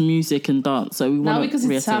 Not just music and dance. So we want to now, because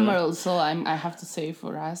it's summer also, I have to say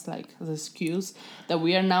for us, like, as an excuse, that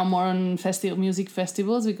we are now more on music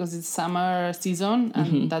festivals because it's summer season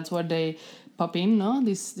and that's where they pop in, no?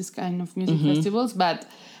 This kind of music festivals. But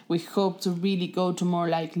we hope to really go to more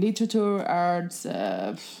like literature, arts,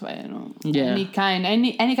 I don't know, any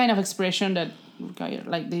kind of expression that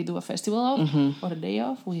like they do a festival of or a day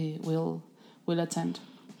of, we'll attend.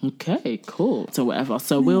 Okay, cool. So whatever.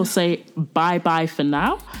 So we'll say bye for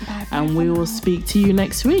now. And we will speak to you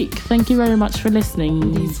next week. Thank you very much for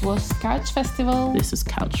listening. This was Couch Festival. This is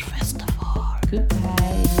Couch Festival.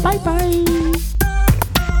 Goodbye. Bye.